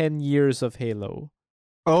next 10 years of Halo.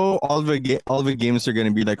 Oh, all the games are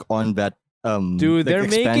gonna be like on that Dude, like they're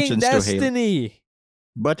making expansions to Halo. Destiny.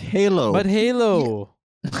 But Halo. But Halo.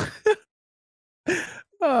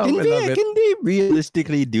 Oh, I love it. Can they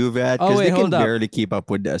realistically do that? Oh, Because wait, they can hold up. barely keep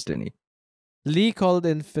up with Destiny. Lee called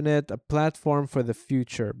Infinite a platform for the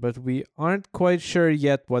future, but we aren't quite sure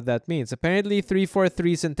yet what that means. Apparently,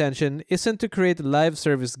 343's intention isn't to create a live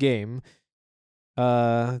service game,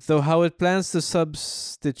 though how it plans to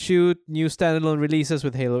substitute new standalone releases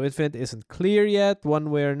with Halo Infinite isn't clear yet.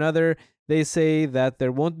 One way or another, they say that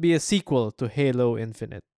there won't be a sequel to Halo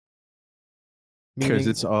Infinite. Because Meaning-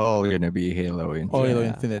 it's all gonna be Halo Infinite. Oh, Halo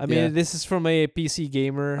Infinite, I mean, yeah. this is from a PC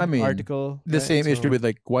Gamer I mean, article. The right? same issue So- with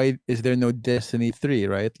like, why is there no Destiny 3,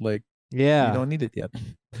 right? Like, Yeah. you don't need it yet.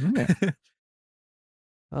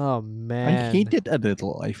 Oh man. I hate it a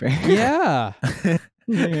little, I think. Yeah.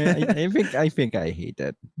 Yeah, I think I hate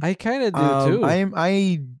it. I kind of do too.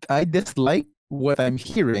 I dislike what I'm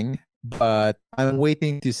hearing, but I'm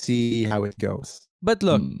waiting to see how it goes. But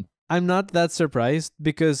look, Hmm. I'm not that surprised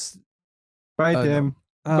because Fight no. him.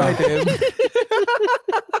 Bye, Tim.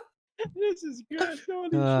 This is good.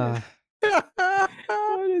 Holy uh,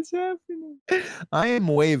 What is happening? I am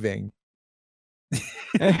waving.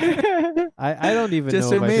 I don't even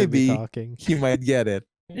Just know so if I should be maybe- talking. He might get it.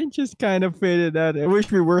 It just kind of faded out. I wish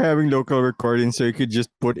we were having local recording so you could just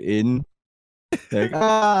put in like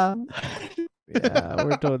Yeah,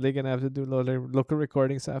 we're totally gonna have to do local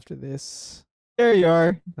recordings after this. there you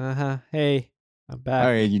are. Hey, I'm back.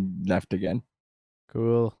 All right, you left again.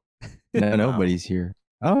 Cool. No, Wow. nobody's here.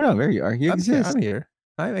 Oh no, there you are. You I'm here. exist. I'm here.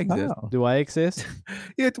 I exist. Wow. Do I exist?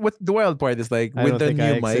 What the wild part is like I with don't the think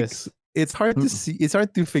new I mics, exist. it's hard to see. It's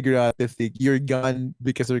hard to figure out if you're gone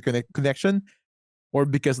because of your connection, or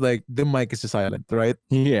because like the mic is just silent, right?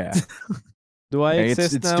 Yeah. Do I It's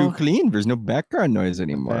exist now? too clean. There's no background noise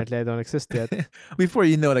anymore. Apparently, I don't exist yet. Before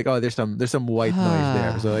you know, like, oh, there's some white noise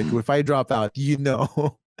there. So like, if I drop out, you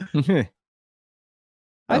know, I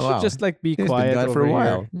Oh, should wow. just like be it's been quiet gone over for a here.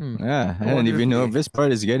 while. Hmm, yeah, I I don't wonder even if know we- if this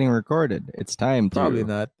part is getting recorded. It's time to probably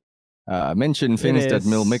not. mention finished at is.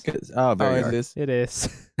 Milmikas. Oh, Oh, there you is are. this? It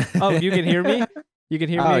is. Oh, you can hear me? You can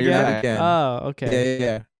hear Oh, me you're again? back again. Oh, okay.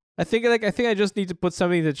 Yeah. I think I just need to put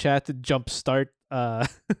something in the chat to jumpstart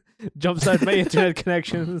jumpstart my internet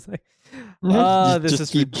connection. It's like, this Just is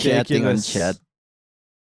keep chatting on ridiculous. chat.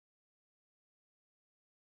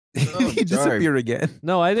 You dark. disappear again.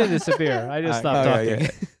 No, I didn't disappear. I just stopped okay,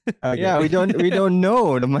 talking. Okay. Yeah, we don't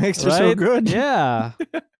know. The mics are so Right? good. Yeah.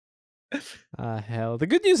 Hell. The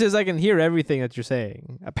good news is I can hear everything that you're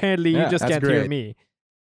saying. Apparently, you Yeah, just that's can't hear great. me.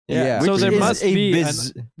 Yeah. So Which there is must a be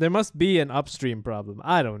biz- there must be an upstream problem.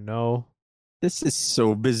 I don't know. This is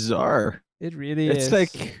so bizarre. It really It's is.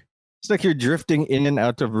 like you're drifting in and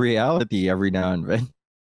out of reality every now and then.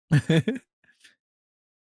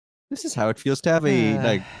 This is how it feels to have a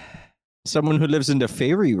like someone who lives in the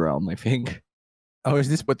fairy realm, I think. Oh, is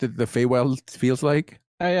this what the Feywild feels like?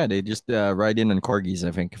 Oh yeah, they just ride in on corgis,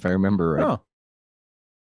 I think, if I remember right.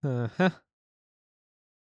 Oh, Uh-huh.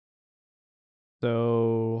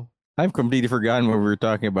 So I've completely forgotten what we were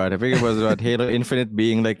talking about. I think it was about Halo Infinite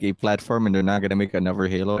being like a platform and they're not gonna make another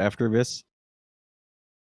Halo after this.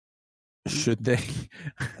 should they?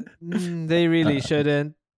 they really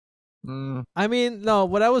shouldn't. Mm, I mean, no,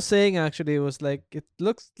 what I was saying actually was like it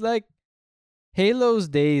looks like Halo's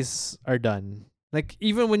days are done. Like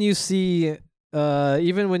even when you see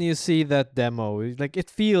that demo, like it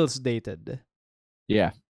feels dated.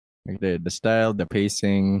 yeah. Like the style, the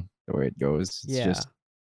pacing, the way it goes. It's Yeah. just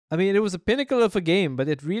I mean, it was a pinnacle of a game, but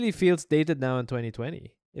it really feels dated now in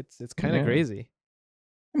 2020. It's kind of Yeah. crazy.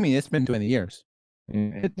 I mean, it's been 20 years.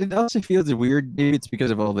 it also feels weird. Maybe it's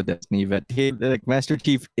because of all the Destiny that like Master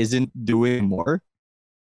Chief isn't doing more.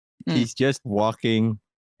 Mm. He's just walking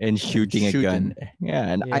and shooting a gun. Yeah,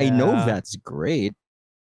 and I know Yeah. that's great,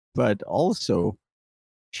 but also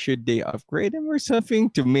should they upgrade him or something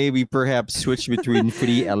to maybe perhaps switch between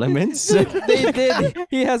three elements? They did.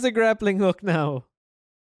 He has a grappling hook now.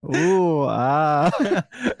 Ooh,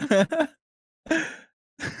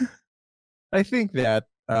 I think that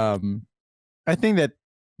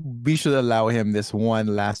we should allow him this one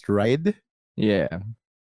last ride. yeah.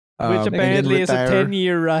 Which and then apparently is a retire.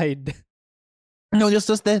 10-year ride. No, just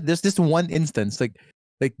that. There's this one instance. Like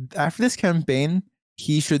after this campaign,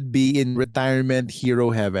 he should be in retirement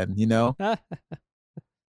hero heaven. You know,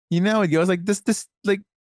 You know, it goes like this, like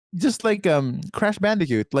just like Crash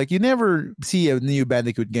Bandicoot. Like you never see a new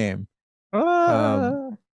Bandicoot game.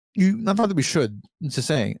 Not that we should. I'm just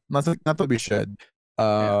saying, not that we should.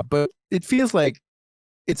 But it feels like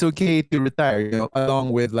it's okay to retire, you know,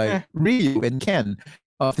 along with like Ryu and Ken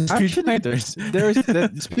of the Street Fighters. There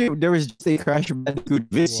was just a Crash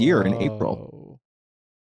Bandicoot this year in April.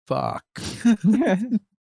 Fuck.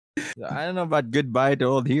 I don't know about goodbye to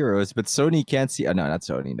old heroes, but Sony can't see. No, not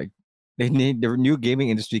Sony. Like they need the new gaming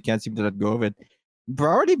industry can't seem to let go of it.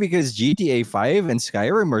 Probably because GTA 5 and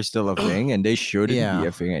Skyrim are still a thing, and they shouldn't be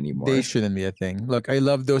a thing anymore. They shouldn't be a thing. Look, I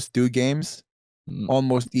love those two games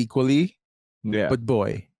almost equally. Yeah. But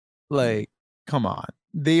boy, like, come on.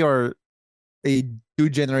 They are 2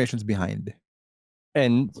 generations behind.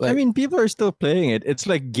 And Like- I mean, people are still playing it. It's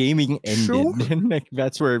like gaming ended. Sure. And like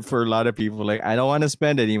that's where for a lot of people, like, I don't want to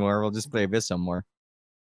spend anymore. We'll just play this some more.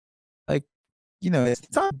 You know, it's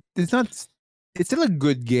still a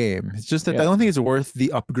good game. It's just that Yeah. I don't think it's worth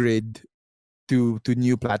the upgrade to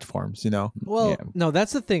new platforms, you know. Well, Yeah. no,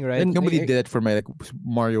 that's the thing, right? And Nobody I- did it for my like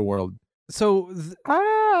Mario World. So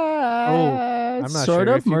I'm not sort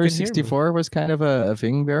sure of. if you Mario can hear me. 64 was kind of a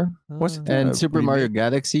thing there. What's uh, the- And Super remake? Mario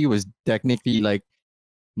Galaxy was technically like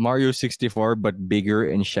Mario 64, but bigger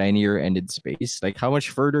and shinier and in space. Like, how much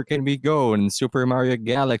further can we go in Super Mario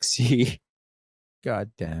Galaxy? God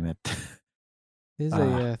damn it. This is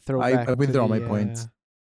Ah, a throwback. I withdraw to my the, points.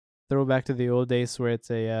 Throwback to the old days where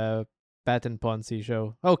it's a Pat and Ponzi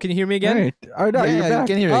show. Oh, can you hear me again? Right. Oh, no, yeah, you're you back.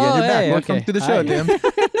 can hear it again. Oh, You're back. hey, Welcome okay. to the show, Hi. Tim.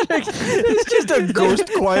 It's just a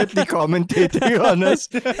ghost quietly commentating on us.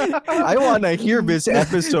 I want to hear this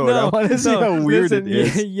episode. I want to see how weird listen, it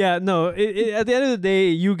is. Yeah, no. At the end of the day,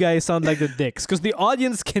 you guys sound like the dicks because the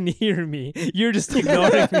audience can hear me. You're just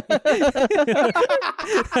ignoring me.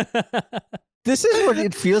 This is what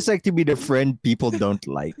it feels like to be the friend people don't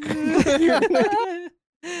like.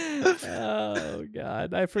 Oh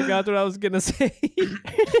God, I forgot what I was gonna say.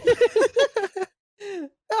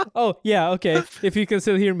 Oh yeah, okay. If you can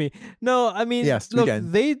still hear me. No, I mean, Yes, we look,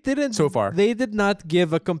 can. they didn't. So far. they did not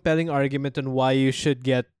give a compelling argument on why you should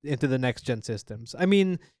get into the next gen systems. I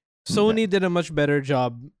mean, Sony did a much better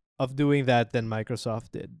job of doing that than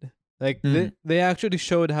Microsoft did. Like they actually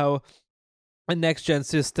showed how a next gen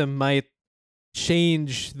system might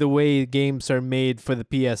change the way games are made for the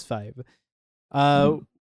PS5.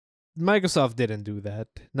 Microsoft didn't do that.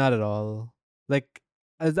 Not at all. Like,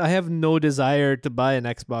 I have no desire to buy an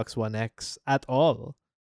Xbox One X at all.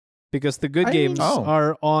 Because the good games Oh.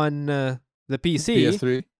 are on the PC.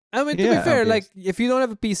 PS3. I mean, to Yeah, be fair, okay. like, if you don't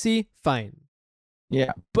have a PC, fine.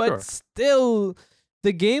 Yeah. But Sure. still,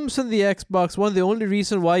 the games on the Xbox One, the only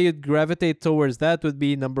reason why you'd gravitate towards that would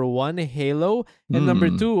be number 1, Halo, and number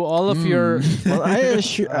 2, all of your... Well, I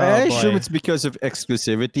assume boy. it's because of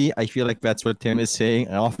exclusivity. I feel like that's what Tim is saying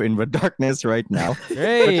off in the darkness right now.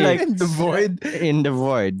 Hey, like- In the void. In the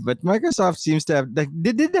void. But Microsoft seems to have, like,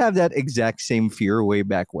 they did have that exact same fear way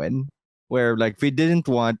back when, where like they didn't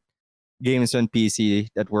want games on PC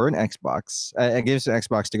that were on Xbox, games on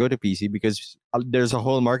Xbox to go to PC because there's a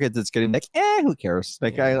whole market that's getting like, who cares?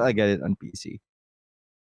 Like, Yeah. I get it on PC.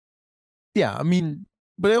 Yeah, I mean,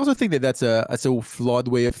 but I also think that that's a flawed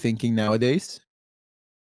way of thinking nowadays.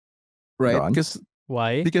 Right? Go on.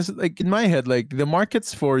 why? Because like in my head, like the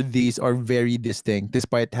markets for these are very distinct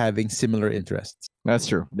despite having similar interests. That's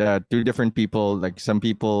true. Two different people. Like some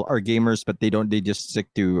people are gamers, but they just stick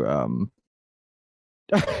to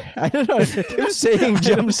I don't know. Tim's saying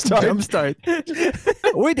jumpstart.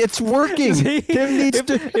 Jumpstart. Wait, it's working. See, Tim needs if,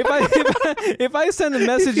 to. if I send a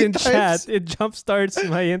message he in chat, types- it jumpstarts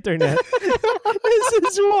my internet. This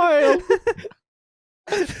is wild.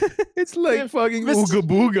 It's like fucking This- Ooga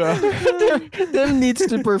Booga. Tim needs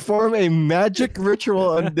to perform a magic ritual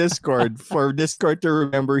on Discord for Discord to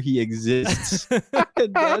remember he exists.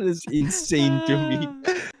 That is insane to me.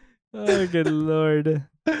 Oh, good lord.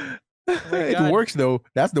 It God. works though.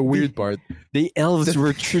 That's the weird part. The elves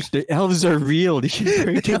were true. The elves are real. They should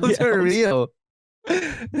bring to Those the are elves. real.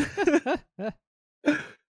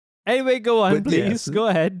 Anyway, go on, But please. yes. Go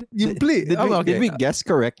ahead. You please. Did we guess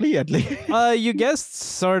correctly at least? You guessed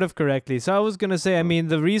sort of correctly. So I was gonna say, I mean,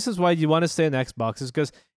 the reasons why you want to stay on Xbox is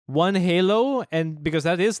because one, Halo, and because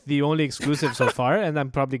that is the only exclusive so far, and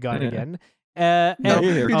I'm probably gone again. No, And,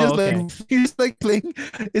 you're you're oh, just okay. like you're just like playing.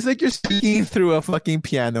 It's like you're speaking through a fucking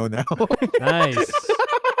piano now, Nice,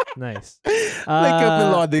 nice. like a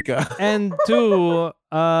melodica. And 2,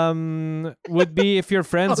 would be if your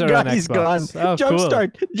friends are on God, he's gone. Xbox. Oh, cool.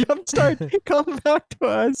 Jumpstart. Come back to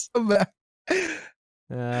us.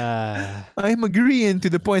 Ah. I'm agreeing to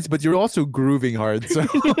the points, but you're also grooving hard. So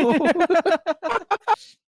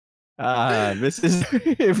This is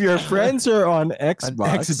if your friends are on On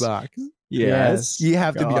Xbox. Xbox. Yes. You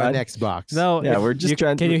have to be on God. Xbox. No, Yeah, if we're just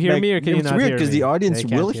trying. Can you hear like, me or can you it's not weird hear because me? the audience They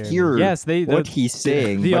can't will hear me. hear Yes, what he's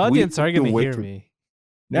saying. the but audience we are need to going to wait hear for- me.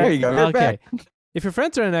 There you go. You're Okay. back. If your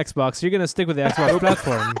friends are on Xbox, you're gonna stick with the Xbox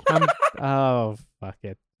platform. Oh, fuck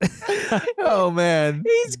it. Oh man.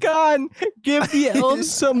 He's gone. Give the elves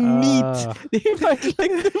some meat. They might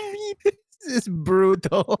like the meat. This is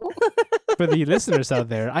brutal. For the listeners out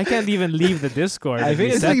there, I can't even leave the Discord. I and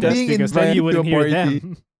think it's reset like this being because then you invited to wouldn't a hear party.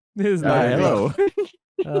 them. This is not good.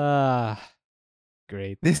 Hello.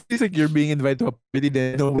 Great. This is like you're being invited to a party,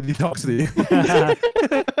 then nobody talks to you.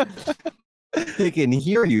 They can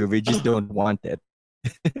hear you. They just don't want it.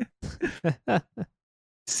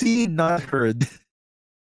 Seen, not heard.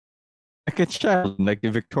 Like a child, in like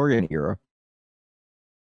the Victorian era.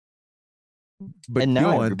 But And go now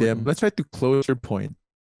on, everybody- Tim. Let's try to close your point.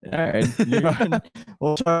 All right.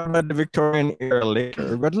 We'll talk about the Victorian era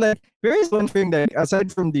later. But like, there is one thing that,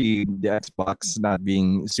 aside from the Xbox not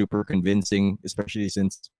being super convincing, especially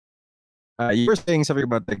since you were saying something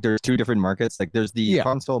about like there's two different markets. Like there's the Yeah.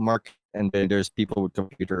 console market, and then there's people with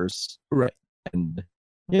computers. Right. And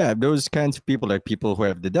yeah, those kinds of people, like people who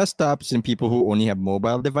have the desktops and people who only have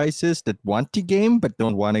mobile devices that want to game but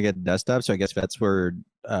don't want to get desktops. So I guess that's where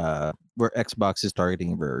Xbox is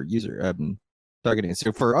targeting their user targeting.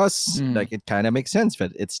 So for us, Mm. like it kind of makes sense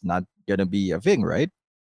that it's not gonna be a thing, right?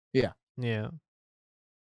 Yeah.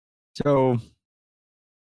 So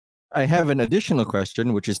I have an additional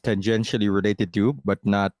question, which is tangentially related to, but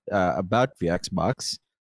not about the Xbox.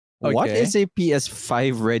 What Okay. is a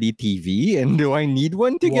PS5 ready TV, and do I need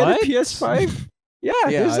one to get What? a PS5? Yeah,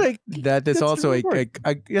 there's like that is that's also really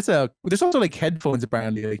like it's a there's also like headphones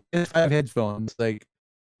apparently, like PS5 headphones. Like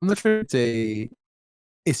I'm not sure if it's a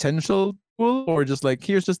essential tool or just like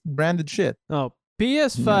here's just branded shit. Oh,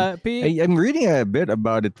 PS5. I'm reading a bit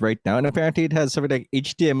about it right now, and apparently it has something like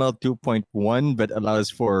HTML 2.1, but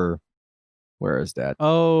allows for where is that?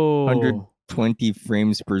 Oh. 120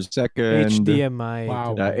 frames per second. HDMI.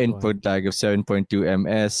 Wow. 2.1. Input lag of 7.2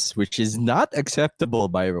 ms, which is not acceptable,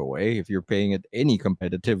 by the way, if you're playing at any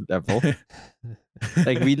competitive level.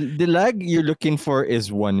 Like the lag you're looking for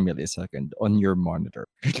is 1 millisecond on your monitor.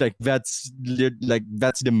 Like that's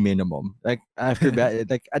the minimum. Like after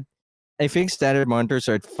that, like I think standard monitors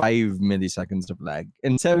are at 5 milliseconds of lag,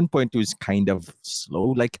 and 7.2 is kind of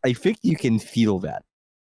slow. Like I think you can feel that.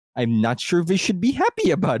 I'm not sure they should be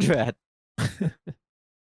happy about that.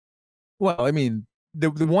 Well, I mean, the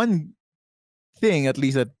one thing at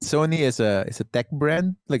least that Sony is a tech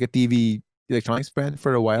brand, like a TV electronics brand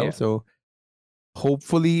for a while. Yeah. So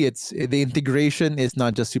hopefully the integration is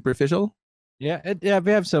not just superficial. Yeah,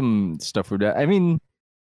 we have some stuff with that. I mean,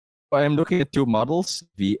 I'm looking at two models: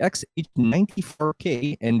 the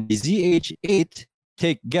XH94K and the ZH8.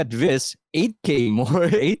 Get this, 8K more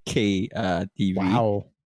 8K TV.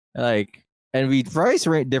 Like, and the price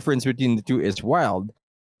rate difference between the two is wild.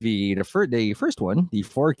 The first one, the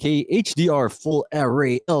 4K HDR full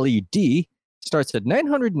array LED, starts at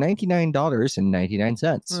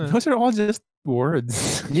 $999.99. Those are all just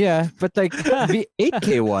words. Yeah, but like the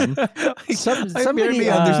 8K one, I somebody barely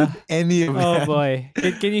understood any of that. Oh boy.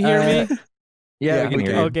 Can you hear me? yeah, Yeah, we can we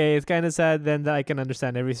hear can. you. Okay, it's kind of sad then that I can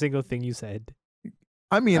understand every single thing you said.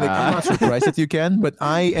 I mean, like, I'm not surprised that you can, but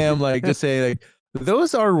I am like just saying like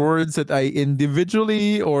those are words that I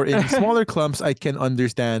individually or in smaller clumps I can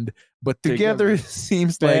understand, but together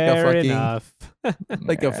seems like a Fair fucking enough.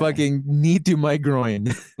 like a fucking knee to my groin.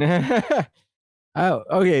 Oh,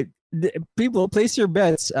 okay. People, place your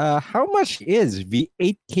bets. How much is the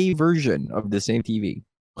 8K version of the same TV?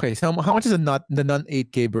 Okay, so how much is the non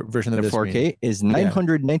 8K version of The this 4K screen? is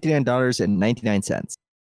 $999.99.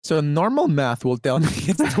 So normal math will tell me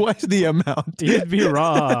it's twice the amount. You'd be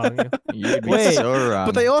wrong. You'd be Wait, so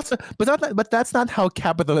wrong. But that's not how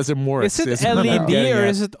capitalism works. Is it is what I'm LED getting or at.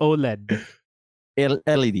 is it OLED?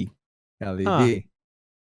 LED. LED? Huh.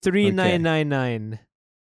 3999.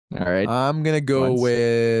 All right. I'm gonna go Once.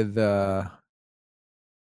 with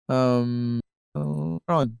around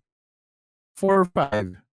 4 or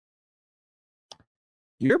 5.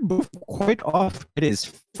 You're both quite off. It is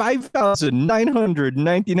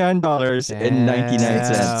 $5,999.99.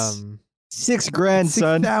 Damn. $6,000,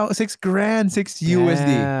 son. $6,000, $6 USD,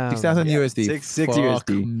 Damn. 6,000 Yeah, USD. six Fuck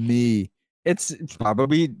USD. me. It's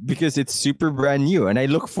probably because it's super brand new, and I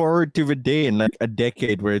look forward to the day in like a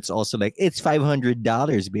decade where it's also like it's $500,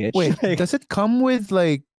 bitch. Wait, Like, does it come with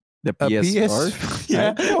like the a PS4? PS?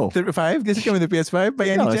 Yeah, No. the 5. Does it come with the PS5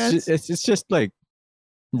 by No, any chance? it's just like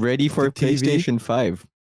ready for The TV? PlayStation 5.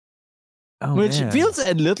 Oh, Which man. feels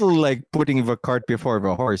a little like putting the cart before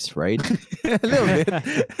the horse, right? A little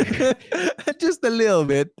bit. Just a little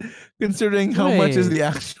bit, considering how much is Wait. the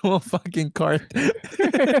actual fucking cart.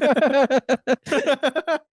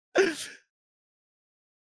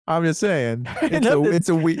 I'm just saying. It's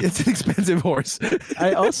an expensive horse.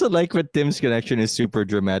 I also like that Tim's connection is super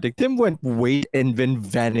dramatic. Tim went wait and then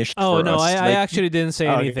vanished. Oh for no, us. I Like, actually didn't say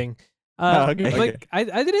Oh, okay. anything. Okay. Like I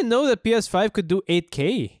didn't know that PS5 could do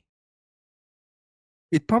 8K.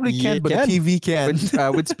 It probably Yeah, can, it but can. the TV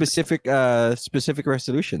can. with specific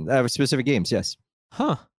resolution, specific games. Yes,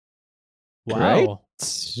 Huh. Wow. Right?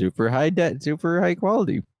 super high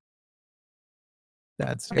quality.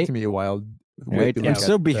 That's to me a wild. way Right, to I'm look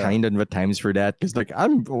so at, behind on the times for that because like I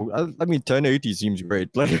mean 1080 seems great.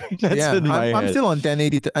 Like that's Yeah, in my I'm head. still on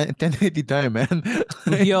 1080 time, man.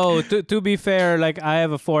 Yo, to be fair, like I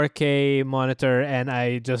have a 4K monitor and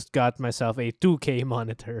I just got myself a 2K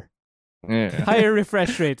monitor. Yeah. Higher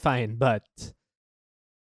refresh rate, fine, but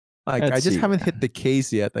Like I Let's just see. haven't hit the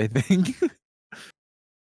case yet. I think.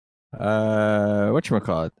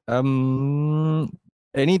 Whatchamacallit?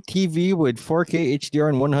 Any TV with 4K HDR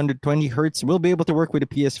and 120 hertz will be able to work with the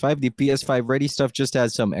PS5. The PS5 ready stuff just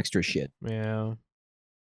has some extra shit. yeah.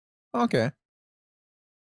 Okay.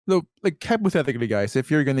 So, like hypothetically, guys,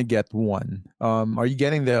 if you're gonna get one, are you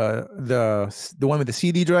getting the one with the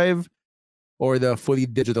CD drive, or the fully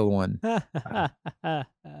digital one?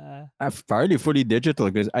 I've probably fully digital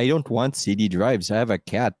because I don't want CD drives. I have a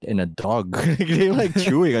cat and a dog. They like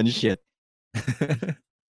chewing on shit.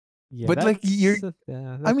 Yeah, But, like, you're-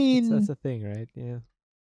 I mean- that's a thing, right? Yeah.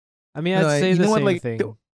 I mean, No, I'd say you the know what, same like, thing.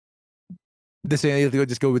 The same, you'll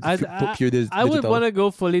just go with pure digital. I would want to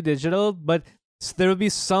go fully digital, but there will be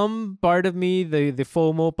some part of me, the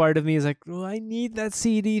FOMO part of me, is like, oh, I need that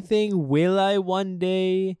CD thing. Will I one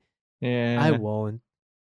day? Yeah. I won't.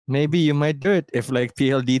 Maybe you might do it if like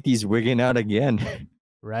PLDT's wigging out again.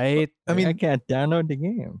 Right? I mean, I can't download the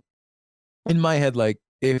game. in my head, like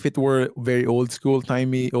if it were very old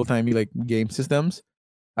timey like game systems,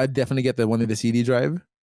 I'd definitely get the one with the CD drive,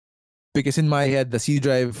 because in my head the CD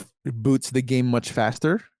drive boots the game much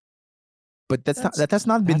faster. But that has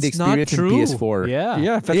not been the That's not experience in true. PS4. Yeah.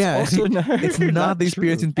 Yeah, that's Yeah, also It's not the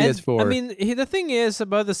experience in And, PS4. I mean, the thing is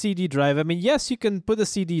about the CD drive. I mean, yes, you can put the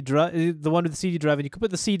CD drive, the one with the CD drive, and you can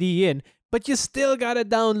put the CD in, but you still gotta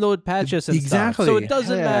download patches and stuff. So Exactly. it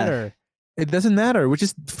doesn't Yeah. matter. It doesn't matter, which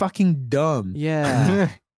is fucking dumb. Yeah.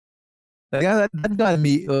 Like, that got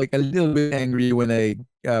me like a little bit angry when I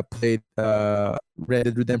played Red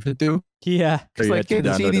Dead Redemption 2. Yeah. So It's you like, had to okay, the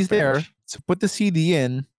download a CD's there. patch. So put the CD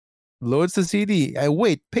in, loads the CD. I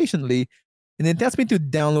wait patiently, and it tells me to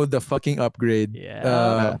download the fucking upgrade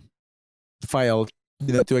Yeah. file.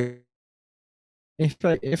 To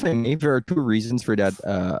If I may, there are two reasons for that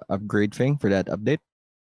upgrade thing, for that update.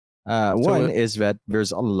 One what- is that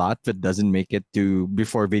there's a lot that doesn't make it to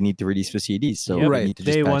before they need to release the CDs, so Yep. they need to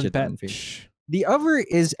just Day patch one it on thing. patch. The other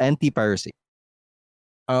is anti-piracy.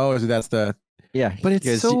 oh, so that's the. Yeah, But it's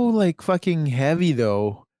 'cause so like fucking heavy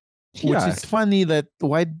though. Which yeah. is funny that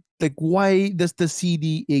why does the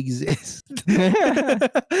CD exist?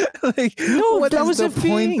 Like, No, what that is was the a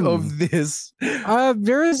point thing. of this?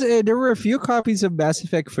 There were a few copies of Mass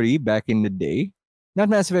Effect 3 back in the day. Not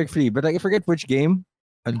Mass Effect 3, but like, I forget which game.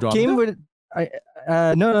 Andromeda? Came with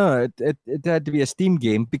no, it had to be a Steam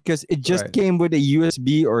game because it just Right. came with a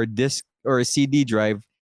USB or a disc or a CD drive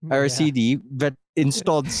or a Yeah. CD that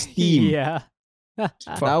installed Steam. Yeah.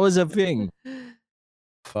 That was a thing.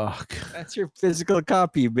 Fuck. That's your physical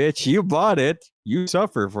copy, bitch. You bought it. You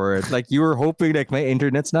suffer for it. Like you were hoping like my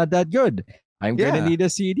internet's not that good. I'm Yeah. gonna need a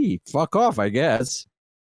CD. Fuck off, I guess.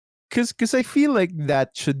 Because I feel like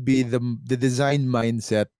that should be the design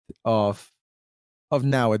mindset of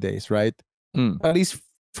nowadays, right? Mm. At least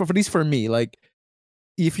for me, like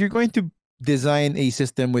if you're going to design a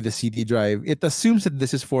system with a CD drive, it assumes that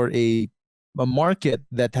this is for a market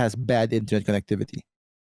that has bad internet connectivity.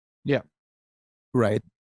 Yeah. Right.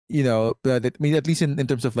 But I mean, at least in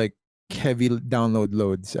terms of like heavy download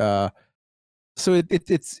loads. So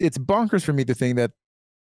it's bonkers for me to think that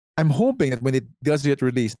I'm hoping that when it does get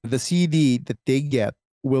released, the CD that they get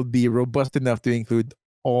will be robust enough to include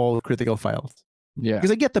all critical files. Yeah.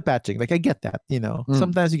 Because I get the patching, like I get that. Mm.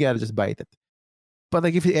 Sometimes you gotta just bite it. But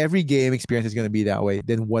like if every game experience is gonna be that way,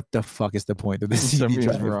 then what the fuck is the point of the CD Something's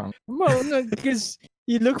drive? wrong. Well, no, because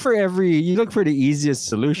you look for the easiest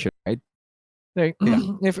solution, right? Like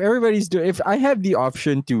if if I have the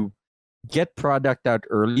option to get product out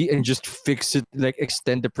early and just fix it, like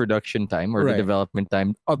extend the production time or the Right. development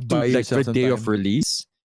time up to Buy like yourself the some day of time. release,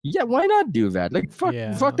 Yeah, why not do that? Like, fuck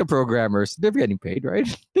Yeah. the programmers. They're getting paid, right?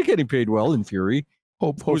 They're getting paid well in Fury. Who's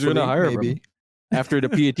Hopefully, gonna hire them maybe. after the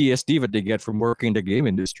PTSD that they get from working in the game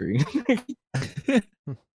industry?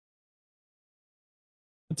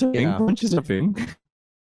 It's a thing. Yeah. Punch is a thing.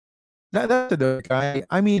 That's the guy.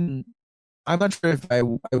 I mean, I'm not sure if I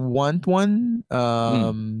want one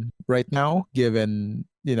right now, given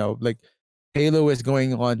like Halo is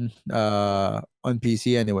going on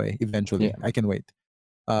PC anyway. Eventually, Yeah. I can wait.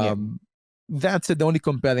 Yeah. That's the only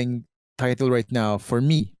compelling title right now for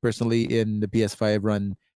me personally in the PS5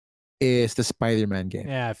 run is the Spider-Man game.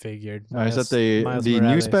 Yeah, I figured. Is that Miles the new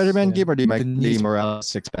Morales, Spider-Man yeah. game or the new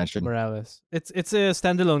Morales expansion? Morales. It's a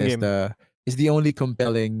standalone Is game. is the only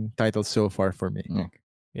compelling title so far for me. Yeah.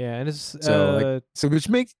 Yeah, and it's So which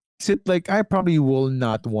makes it like I probably will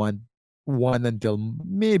not want one until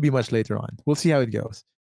maybe much later on. We'll see how it goes.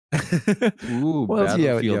 Ooh, We'll see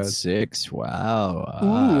how it Battlefield goes. 6. Wow.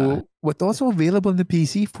 Ooh, what's also available on the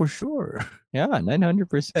PC for sure. Yeah,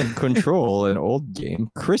 900% Control, an old game.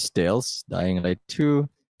 Chris Tales, Dying Light 2.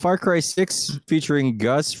 Far Cry 6 featuring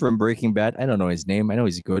Gus from Breaking Bad. I don't know his name. I know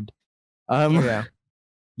he's good. Yeah.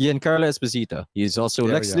 Giancarlo Esposito. He's also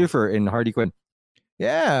There Lex we go. Luthor in Harley Quinn.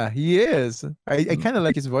 Yeah, he is. I kind of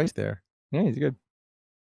like his voice there. Yeah, he's good.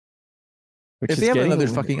 Which If is they have getting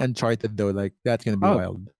another a- fucking Uncharted though, like that's gonna be Oh.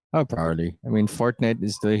 wild. Oh, probably. I mean, Fortnite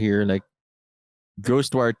is still here. Like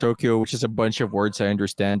Ghostwire Tokyo, which is a bunch of words I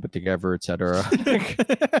understand put together, etc.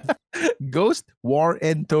 Ghost War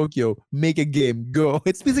in Tokyo. Make a game. Go.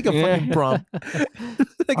 It's basically a fucking prompt.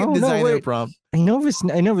 Like Oh, a no, designer wait. prompt. I know his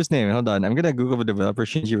name. Hold on. I'm gonna Google the developer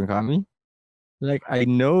Shinji Mikami. Like I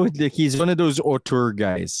know like he's one of those auteur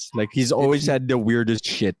guys. Like he's always he- had the weirdest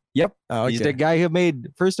shit. Yep. Oh, He's the okay. guy who made,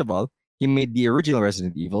 first of all, he made the original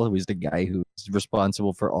Resident Evil, who is the guy who's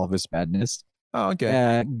responsible for all this madness. Oh,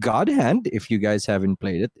 okay. God Hand, if you guys haven't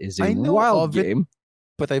played it, is a I know wild of it. game.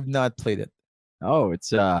 But I've not played it. Oh,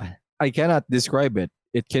 it's I cannot describe it.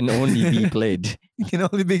 It can only be played. It can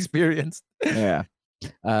only be experienced. Yeah.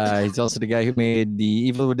 He's also the guy who made the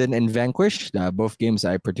Evil Within and Vanquish, both games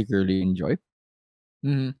I particularly enjoy.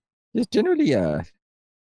 Mhm. Just generally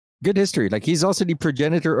good history. Like he's also the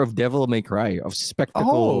progenitor of Devil May Cry, of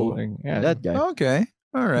Spectacle. Oh. Yeah, that guy. Okay.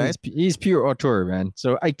 All right. He's pure auteur, man.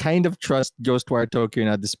 So I kind of trust Ghostwire Tokyo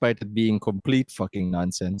now, despite it being complete fucking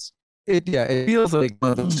nonsense. It feels like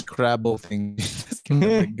one of those Scrabble things. Just kind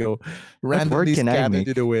of like go randomly can I scattered make?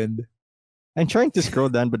 to the wind. I'm trying to scroll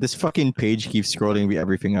down, but this fucking page keeps scrolling me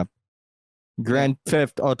everything up. Grand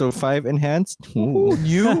Theft Auto 5 Enhanced. Ooh.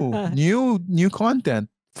 Ooh, new content.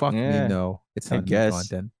 Fuck Yeah, me, no. It's I not new guess.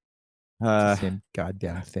 content. It's Uh, the same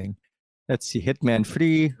goddamn thing. let's see. Hitman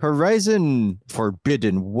 3, Horizon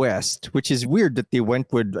Forbidden West, which is weird that they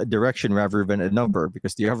went with a direction rather than a number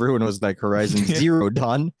because the other one was like Horizon Zero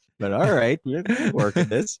Dawn. But all right, we'll work at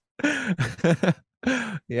this.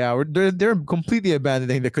 Yeah, they're completely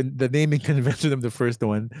abandoning the naming convention of the first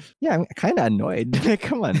one. Yeah, I'm kind of annoyed.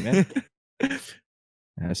 Come on, man.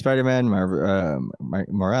 Spider-Man,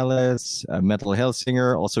 Morales, Metal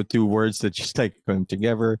Hellsinger, also two words that just like come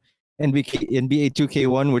together. NBA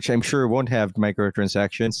 2K1, which I'm sure won't have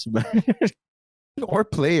microtransactions, but Or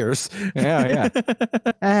players. yeah.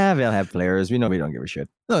 They'll have players. We know we don't give a shit.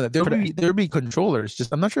 No, there'll be controllers.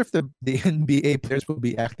 Just I'm not sure if the NBA players will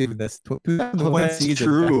be active in this 2001 That's season.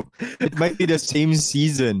 true. It might be the same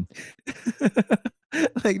season.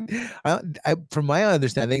 Like, from my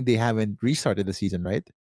understanding, they haven't restarted the season, right?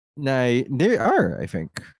 No, they are, I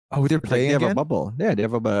think. Oh, they're Like, playing they have again? a bubble. Yeah, they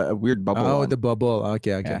have a weird bubble. Oh, one. the bubble.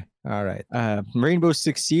 Okay. Yeah. All right. Rainbow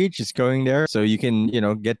Six Siege is going there, so you can,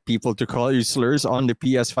 get people to call you slurs on the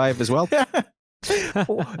PS5 as well.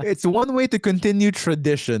 It's one way to continue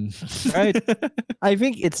tradition. Right. I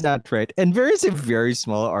think it's not right. And there is a very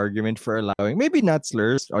small argument for allowing, maybe not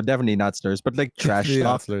slurs, or definitely not slurs, but like trash The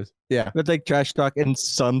talk. hustlers. Yeah. But like trash talk and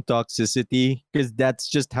some toxicity, because that's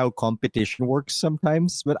just how competition works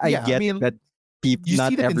sometimes. But I Yeah, I get mean, that people, you not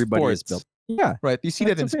see that in everybody is sports. built. Yeah. Right. You see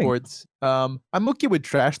That's that in the thing. sports. I'm okay with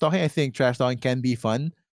trash talking. I think trash talking can be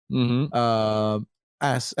fun. Mm-hmm.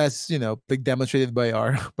 As like demonstrated by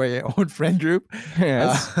our own friend group.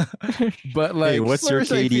 Yes. But like, Hey, what's your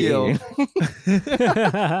slurs, I feel-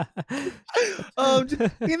 KDA?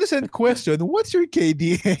 innocent question. What's your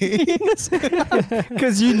KDA?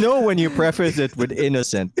 Because when you preface it with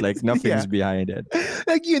innocent, like nothing's Yeah. behind it.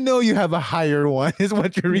 Like you have a higher one is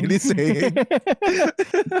what you're really saying.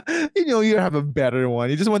 You have a better one.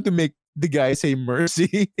 You just want to make the guy say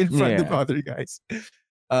mercy in front of Yeah. other guys.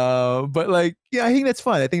 But like, yeah, I think that's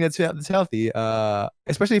fun. I think that's healthy.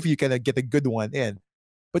 Especially if you can get a good one in.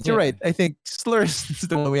 But you're Yeah. right. I think Slurs is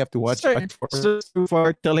the one we have to watch Sorry, out for. so too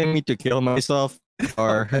far telling me to kill myself,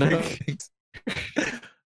 or like,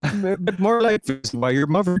 but more like this is why your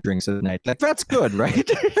mother drinks at night. Like that's good, right?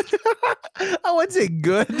 I wouldn't say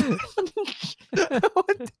good.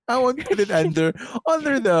 I won't put it under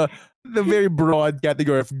the very broad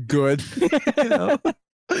category of good. You know?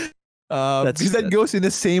 Because that goes in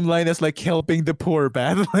the same line as like helping the poor,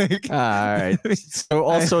 man. Like, All right. So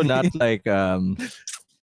also not like I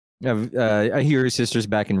hear your sister's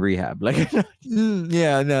back in rehab. Like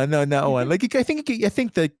yeah, no, not one. Like I think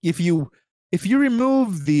that if you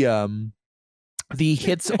remove the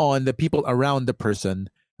hits on the people around the person,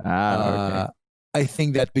 okay. I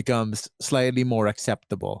think that becomes slightly more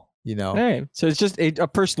acceptable. You know. All right. So it's just a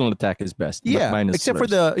personal attack is best. but Yeah, minus except for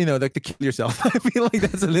slurs. the like to kill yourself. I feel like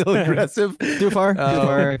that's a little aggressive. Too far.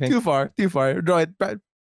 I think. Too far. Draw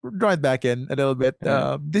it back in a little bit.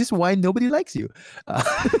 Yeah. This is why nobody likes you.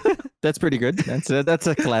 That's pretty good. That's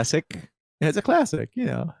a classic. It's a classic, you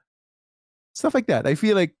know. Stuff like that. I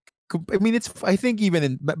feel like I mean it's I think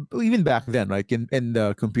even back then, like in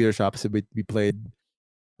the computer shops that we played,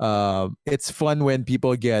 it's fun when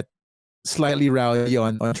people get slightly rowdy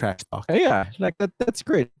on trash talk. Yeah, like that's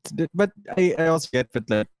great. But I also get that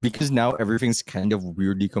like, because now everything's kind of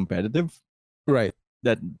weirdly competitive, Right.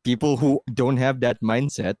 that people who don't have that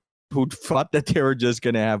mindset, who thought that they were just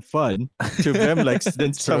gonna have fun, to them like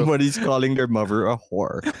then somebody's calling their mother a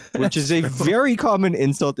whore, which is a very common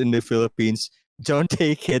insult in the Philippines. Don't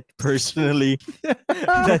take it personally.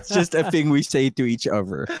 That's just a thing we say to each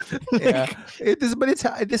other. Yeah. It is, but it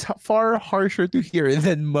is far harsher to hear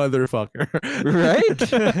than motherfucker.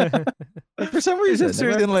 Right? Like, for some reason,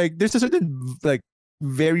 There's a certain like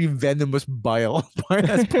very venomous bile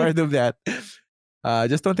as part of that.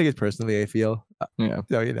 Just don't take it personally, I feel. yeah.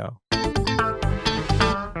 So, you know.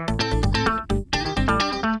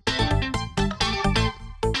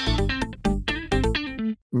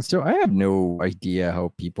 So I have no idea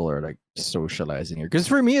how people are like socializing here. Because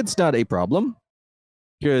for me, it's not a problem.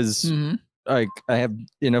 Because like I have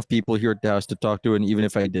enough people here at the house to talk to, and even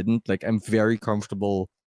if I didn't, like I'm very comfortable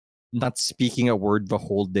not speaking a word the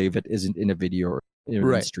whole day that isn't in a video or in a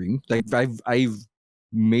Right. stream. Like I've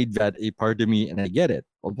made that a part of me, and I get it.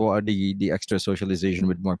 Although the extra socialization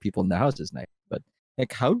with more people in the house is nice, but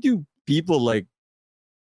like how do people like?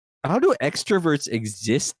 How do extroverts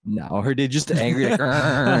exist now? Are they just angry,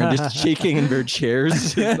 like just shaking in their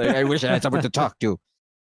chairs? Like I wish I had someone to talk to.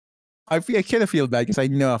 I kind of feel bad because I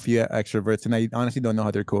know a few extroverts and I honestly don't know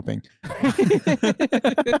how they're coping.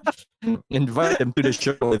 Invite them to the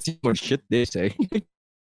show and see what shit they say.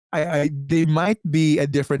 They might be a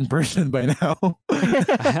different person by now.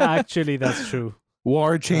 Actually, that's true.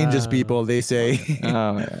 War changes people, they say.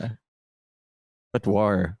 Oh yeah. But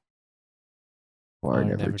war War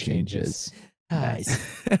never never changes. Nice.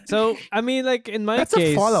 So, I mean, like in my That's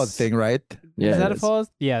case, a Fallout thing, right? Yeah, is that it a is. Fallout?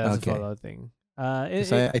 Yeah, that's Okay. a Fallout thing.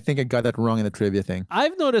 'Cause I think I got that wrong in the trivia thing.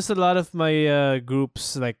 I've noticed a lot of my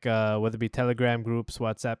groups, like whether it be Telegram groups,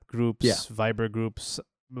 WhatsApp groups, Yeah. Viber groups,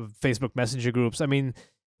 Facebook Messenger groups. I mean,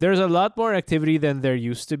 there's a lot more activity than there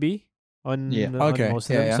used to be on, Yeah. on Okay. most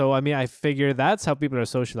of Yeah, them. yeah. So, I mean, I figure that's how people are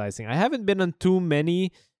socializing. I haven't been on too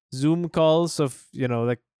many Zoom calls of,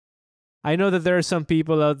 like, I know that there are some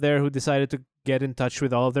people out there who decided to get in touch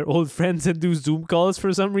with all of their old friends and do Zoom calls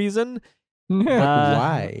for some reason.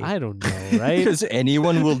 Why? I don't know, right? Because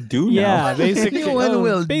anyone will do now. Yeah, basic, Anyone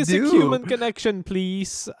will basic do. human connection,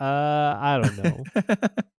 please. I don't know.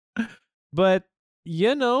 But,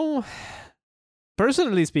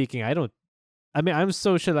 personally speaking, I'm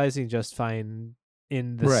socializing just fine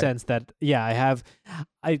in the Right. sense that,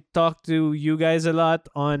 I talk to you guys a lot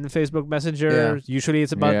on Facebook Messenger. Yeah. Usually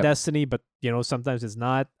it's about Yeah. Destiny, but, sometimes it's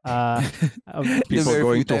not. People very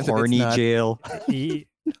going few to times that it's horny not. jail.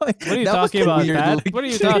 What are you talking about, Pat? What are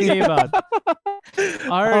you talking about?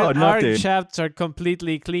 Our Oh, nothing. chats are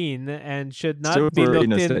completely clean and should not Super be looked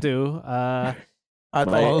innocent. into At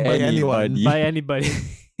By all by anyone. anybody. by anybody.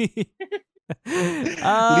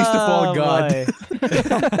 Least of all, God.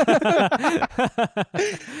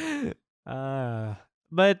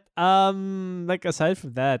 But like aside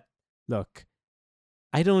from that, look,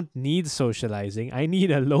 I don't need socializing. I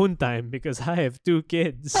need alone time because I have 2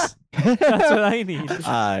 kids. That's what I need. It's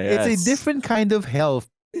a different kind of health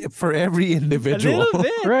for every A individual. little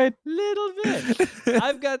bit. Right. Little bit.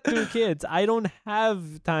 I've got 2 kids. I don't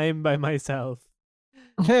have time by myself.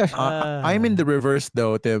 I'm in the reverse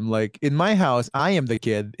though, Tim. Like in my house, I am the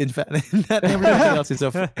kid. In fact, not everybody else is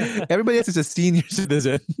everybody else is a senior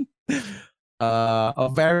citizen.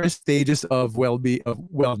 Of various stages of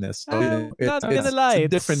wellness. So, I'm not gonna lie,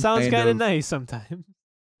 it sounds kind of nice sometimes.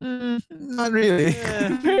 Not really.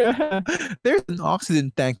 There's an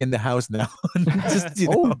oxygen tank in the house now. Just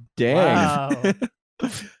Oh dang! Wow.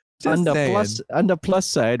 Just On the saying. plus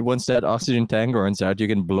side, once that oxygen tank runs out, you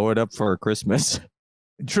can blow it up for Christmas.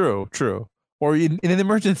 True. Or in an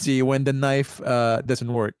emergency when the knife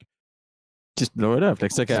doesn't work. Just blow it up.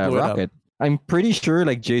 It's like Just a blow it up. rocket. I'm pretty sure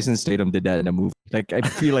like Jason Statham did that in a movie. Like I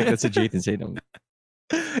feel like that's a Jason Statham.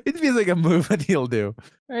 It feels like a move that he'll do.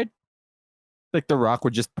 Like The Rock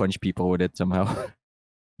would just punch people with it somehow.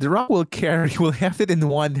 The Rock will have it in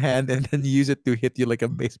one hand and then use it to hit you like a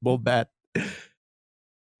baseball bat.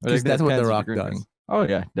 Like, That's what The fancy Rock drinking. does. Oh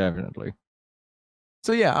yeah, definitely.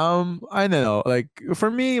 So yeah, I don't know. Like for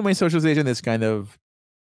me, my socialization is kind of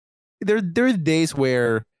there are days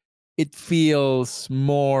where it feels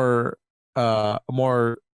more I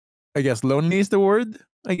guess lonely is the word.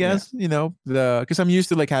 I guess, because I'm used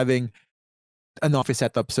to like having an office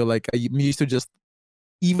setup. So like I'm used to just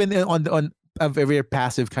even on a very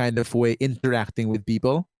passive kind of way interacting with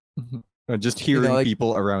people. Just hearing like,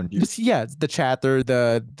 people around you. Just, the chatter,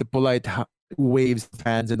 the polite waves,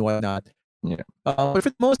 fans, and whatnot. Yeah. But for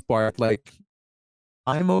the most part, like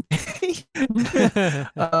I'm okay.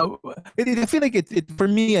 I feel like it for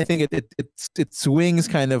me. I think it swings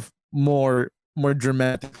kind of more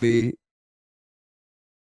dramatically.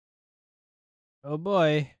 Oh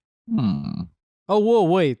boy. Hmm. Oh whoa,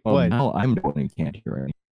 wait, Oh, what? now I'm the one who can't hear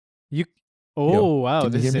anything. Oh wow,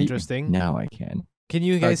 can you this is hear me? interesting. Now I can. Can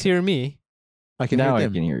you guys Okay. hear me? I can Now hear I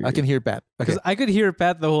him. can hear you. I can hear Pat. Okay. Because I could hear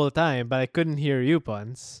Pat the whole time, but I couldn't hear you,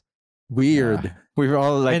 Pons. Weird. We were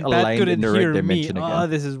all like And Pat aligned couldn't in the right hear me. dimension Oh, again.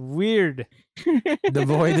 this is weird. The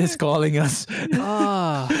void is calling us.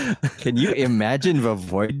 Ah. Can you imagine the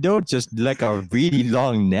void though? Just like a really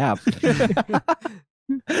long nap.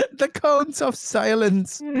 The cones of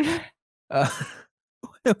silence.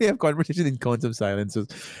 We have conversation in cones of silences.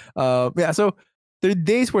 Yeah. So there are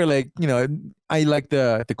days where like I like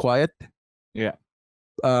the quiet. Yeah.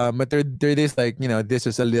 But there are days like this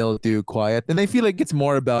is a little too quiet, and I feel like it's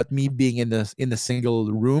more about me being in a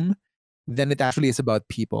single room than it actually is about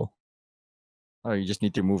people. Oh, you just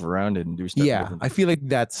need to move around and do stuff. Yeah, differently. I feel like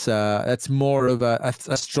that's more of a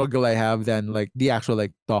struggle I have than like the actual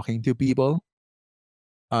like talking to people.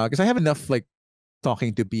 Because I have enough like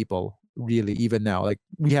talking to people really even now. Like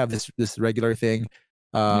we have this regular thing.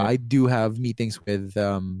 Yeah. I do have meetings with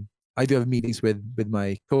with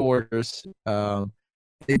my coworkers.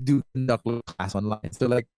 They do conduct class online, so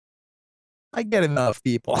like I get enough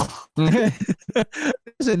people.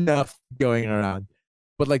 There's enough going around.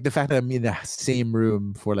 But like the fact that I'm in the same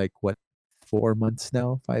room for like what 4 months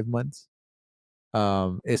now, 5 months,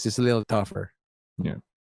 it's just a little tougher. Yeah.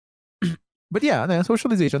 But yeah, no,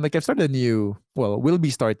 socialization. Like I've started we'll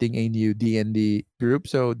be starting a new D&D group,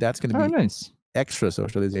 so that's gonna Oh, be nice. extra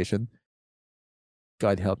socialization.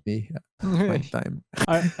 God help me, find time.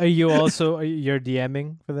 Are you also you're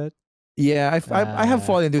DMing for that? Yeah, I have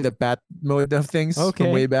fallen into the bat mode of things Okay.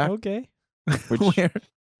 from way back. Okay. where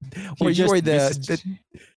you just are this-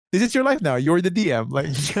 this is your life now. You're the DM, like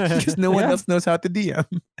because no one Yeah. else knows how to DM.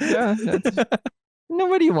 Yeah,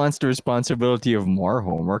 nobody wants the responsibility of more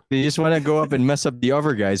homework. They just want to go up and mess up the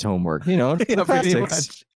other guy's homework. Yeah, The pretty classics.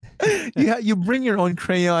 much. You bring your own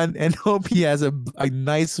crayon and hope he has a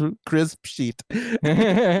nice crisp sheet.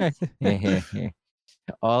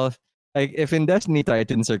 All like if in Destiny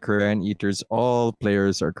Titans are crayon eaters, all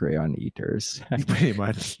players are crayon eaters. Pretty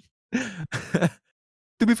much.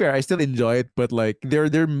 To be fair, I still enjoy it, but like there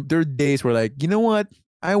are days where like, you know what?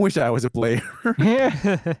 I wish I was a player.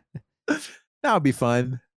 That would be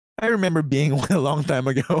fun. I remember being one a long time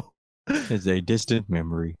ago. It's a distant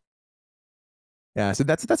memory. Yeah, so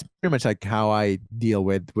that's pretty much like how I deal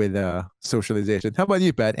with socialization. How about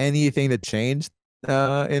you, Pat? Anything that changed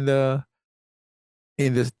in the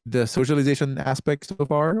socialization aspect so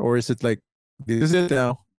far, or is it like this is it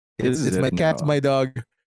now? It's my cat, my dog,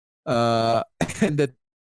 and the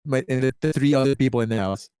 3 other people in the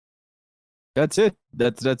house. That's it.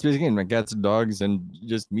 That's basically it. My cats, dogs, and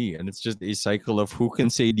just me. And it's just a cycle of who can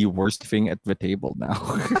say the worst thing at the table now.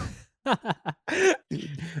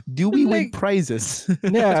 Do we win Like- prizes?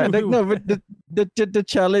 Yeah, like no, but the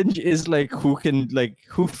challenge is like who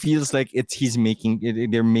feels like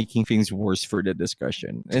they're making things worse for the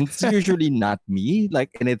discussion, and it's usually not me. Like,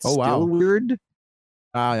 and it's Oh, still wow. weird,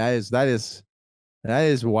 Ah, that is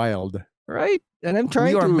wild. right? And I'm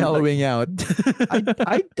trying We are to mellowing out.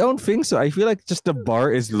 I don't think so. I feel like just the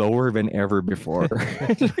bar is lower than ever before.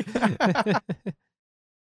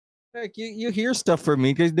 Like you hear stuff from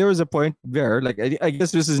me because there was a point there. Like I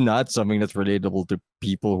guess this is not something that's relatable to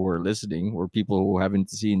people who are listening or people who haven't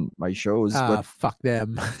seen my shows. Ah, fuck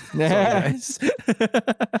them. Sorry, But guys.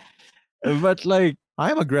 but like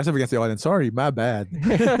I'm aggressive against the audience. Sorry, my bad.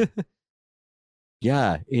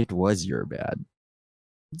 yeah, it was your bad.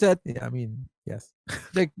 That Yeah, I mean, yes.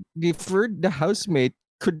 like the housemate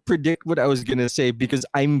could predict what I was gonna say because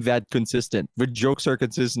I'm that consistent. The jokes are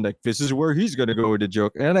consistent. Like this is where he's gonna go with the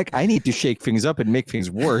joke, and like I need to shake things up and make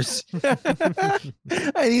things worse.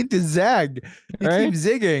 I need to zag. You Right? keep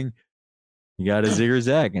zigging. You gotta zig or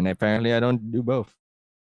zag, and apparently I don't do both.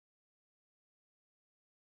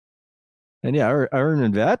 And yeah, other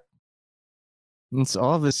than that, it's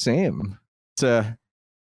all the same. It's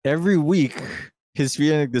every week he's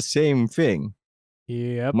feeling like the same thing.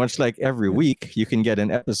 Yep. Much like every week, you can get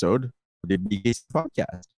an episode of the BKC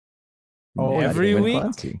podcast. Oh, With every Tim and week?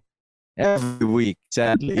 Clancy. Every week,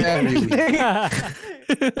 sadly. Every week.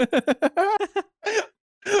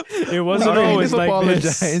 It wasn't Sorry, always I like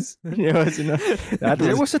apologize. It wasn't that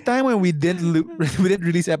There was was a time when we didn't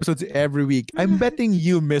release episodes every week. I'm betting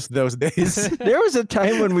you missed those days. there was a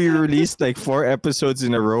time when we released like 4 episodes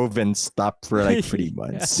in a row and stopped for like 3 Yeah.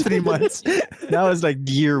 months. 3 months. That was like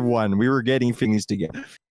year 1. We were getting things together.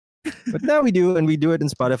 But now we do, and we do it in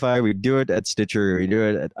Spotify. We do it at Stitcher. We do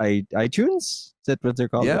it at iTunes. Is that what they're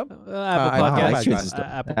called? Yep. Apple Apple Podcasts.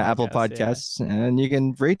 Podcasts. Apple yeah. Podcasts, and you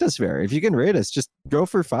can rate us there. If you can rate us, just go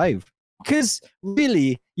for 5. Because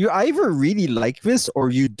really, you either really like this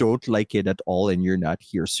or you don't like it at all, and you're not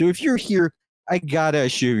here. So if you're here, I gotta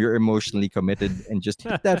assume you're emotionally committed and just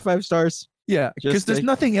hit that 5 stars. Yeah, because Just there's like-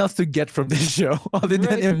 nothing else to get from this show other than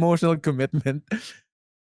Right. emotional commitment.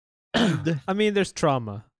 I mean, there's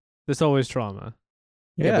trauma. There's always trauma.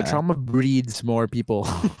 Yeah, but Yeah. trauma breeds more people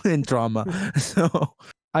in trauma. So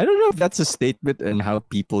I don't know if that's a statement in how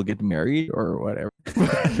people get married or whatever.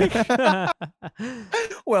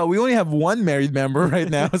 well, we only have one married member right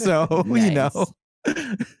now, so you know.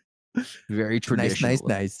 Very Nice, traditional.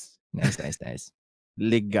 nice. Nice.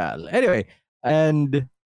 Legal. Anyway, and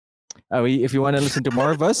if you want to listen to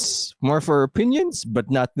more of us, more for opinions, but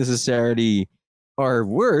not necessarily our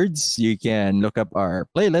words, you can look up our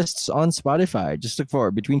playlists on Spotify. Just look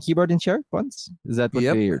for Between Keyboard and Chair once. Is that what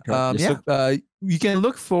Yep. you're trying Yeah, you can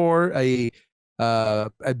look for a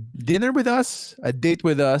dinner with us, a date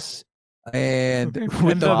with us, and with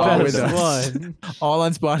And the the bar with best us, one. all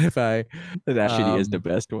on Spotify. That actually is the Um,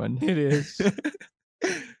 best one. It is.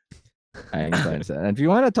 I can find that. And if you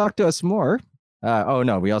want to talk to us more,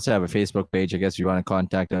 we also have a Facebook page. I guess if you want to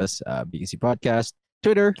contact us, BKC Podcast,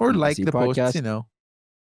 Twitter, Or like BKC the Podcast. posts, you know.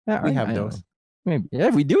 Yeah, we I have know. those. Maybe. Yeah,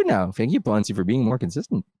 we do now. Thank you, Ponzi, for being more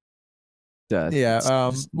consistent. Yeah.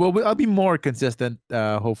 Well, I'll be more consistent.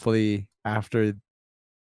 Hopefully after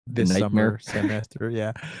this nightmare. summer semester.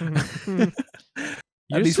 Yeah. You're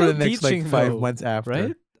At least for the still next like teaching, 5 though, months after.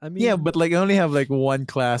 right? I mean, Yeah, but like I only have like one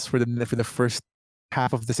class for the first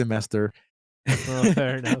half of the semester. Well,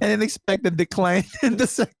 fair enough. And an expected decline in the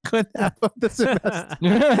second half of the semester.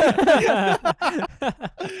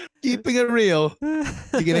 Keeping it real.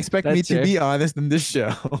 You can expect me That's to fair. be honest in this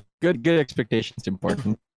show. good expectations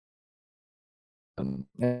important.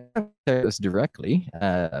 Tell us directly.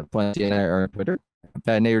 Ponzi and I are on Twitter,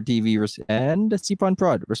 Panair TV and Cpon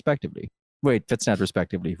Prod, respectively. Wait, that's not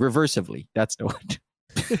respectively. Reversively. That's the one.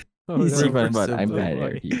 Oh, He's no. Cpon Prod. I'm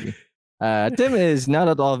reversible. Panair TV. Tim is not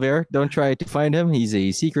at all there. Don't try to find him. He's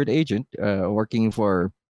a secret agent working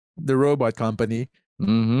for. The robot company.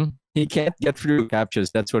 He can't get through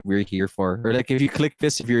captures. That's what we're here for. Or like, if you click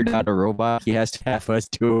this, if you're not a robot, he has to have us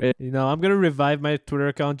do it. You know, I'm gonna revive my Twitter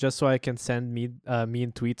account just so I can send mean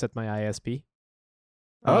tweets at my ISP.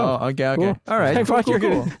 Oh, okay. cool. All right. I thought you were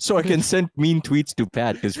cool. gonna, so I can send mean tweets to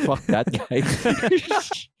Pat because fuck that guy.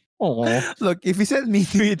 Aw. Look, if he sent me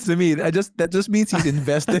tweets to me, that just means he's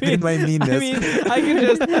invested in my meanness. I mean,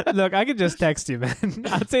 I can just text you, man.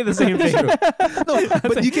 I'd say the same thing. No,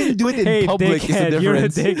 but you can do it in Hey, public. Is the dickhead, you're a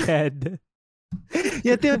difference. dickhead.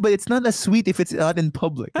 Yeah, Tim, but it's not as sweet if it's not in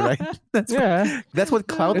public, right? That's Yeah, that's what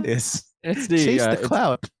clout is. it's the Chase the it's,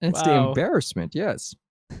 clout. it's the Wow. embarrassment. Yes.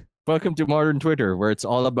 Welcome to modern Twitter, where it's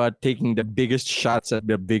all about taking the biggest shots at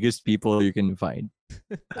the biggest people you can find.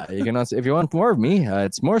 You can also, if you want more of me,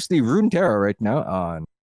 it's mostly Runeterra right now on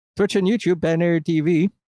Twitch and YouTube, Banner TV.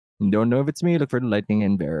 You don't know if it's me, look for the Lightning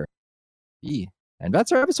and Bear. And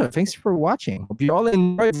that's our episode. Thanks for watching. Hope you all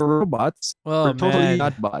enjoyed the robots. Oh We're totally man,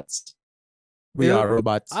 not bots. We It- are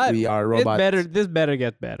robots. We are robots. This better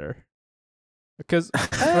get better. Because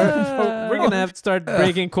we're gonna have to start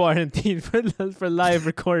breaking quarantine for live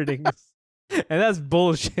recordings, and that's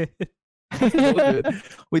bullshit. Dude.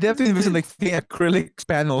 We'd have to invest in like fucking acrylic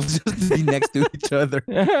panels just to be next to each other.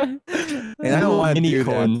 And I don't want to Mini do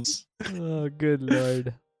that. cones. Oh, good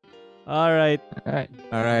lord. All right. All right.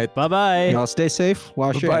 All right. Bye bye. Y'all stay safe.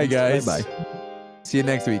 Wash your Bye, hands. guys. Bye. See you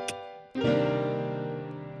next week.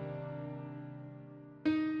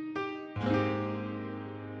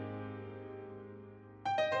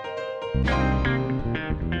 Bye.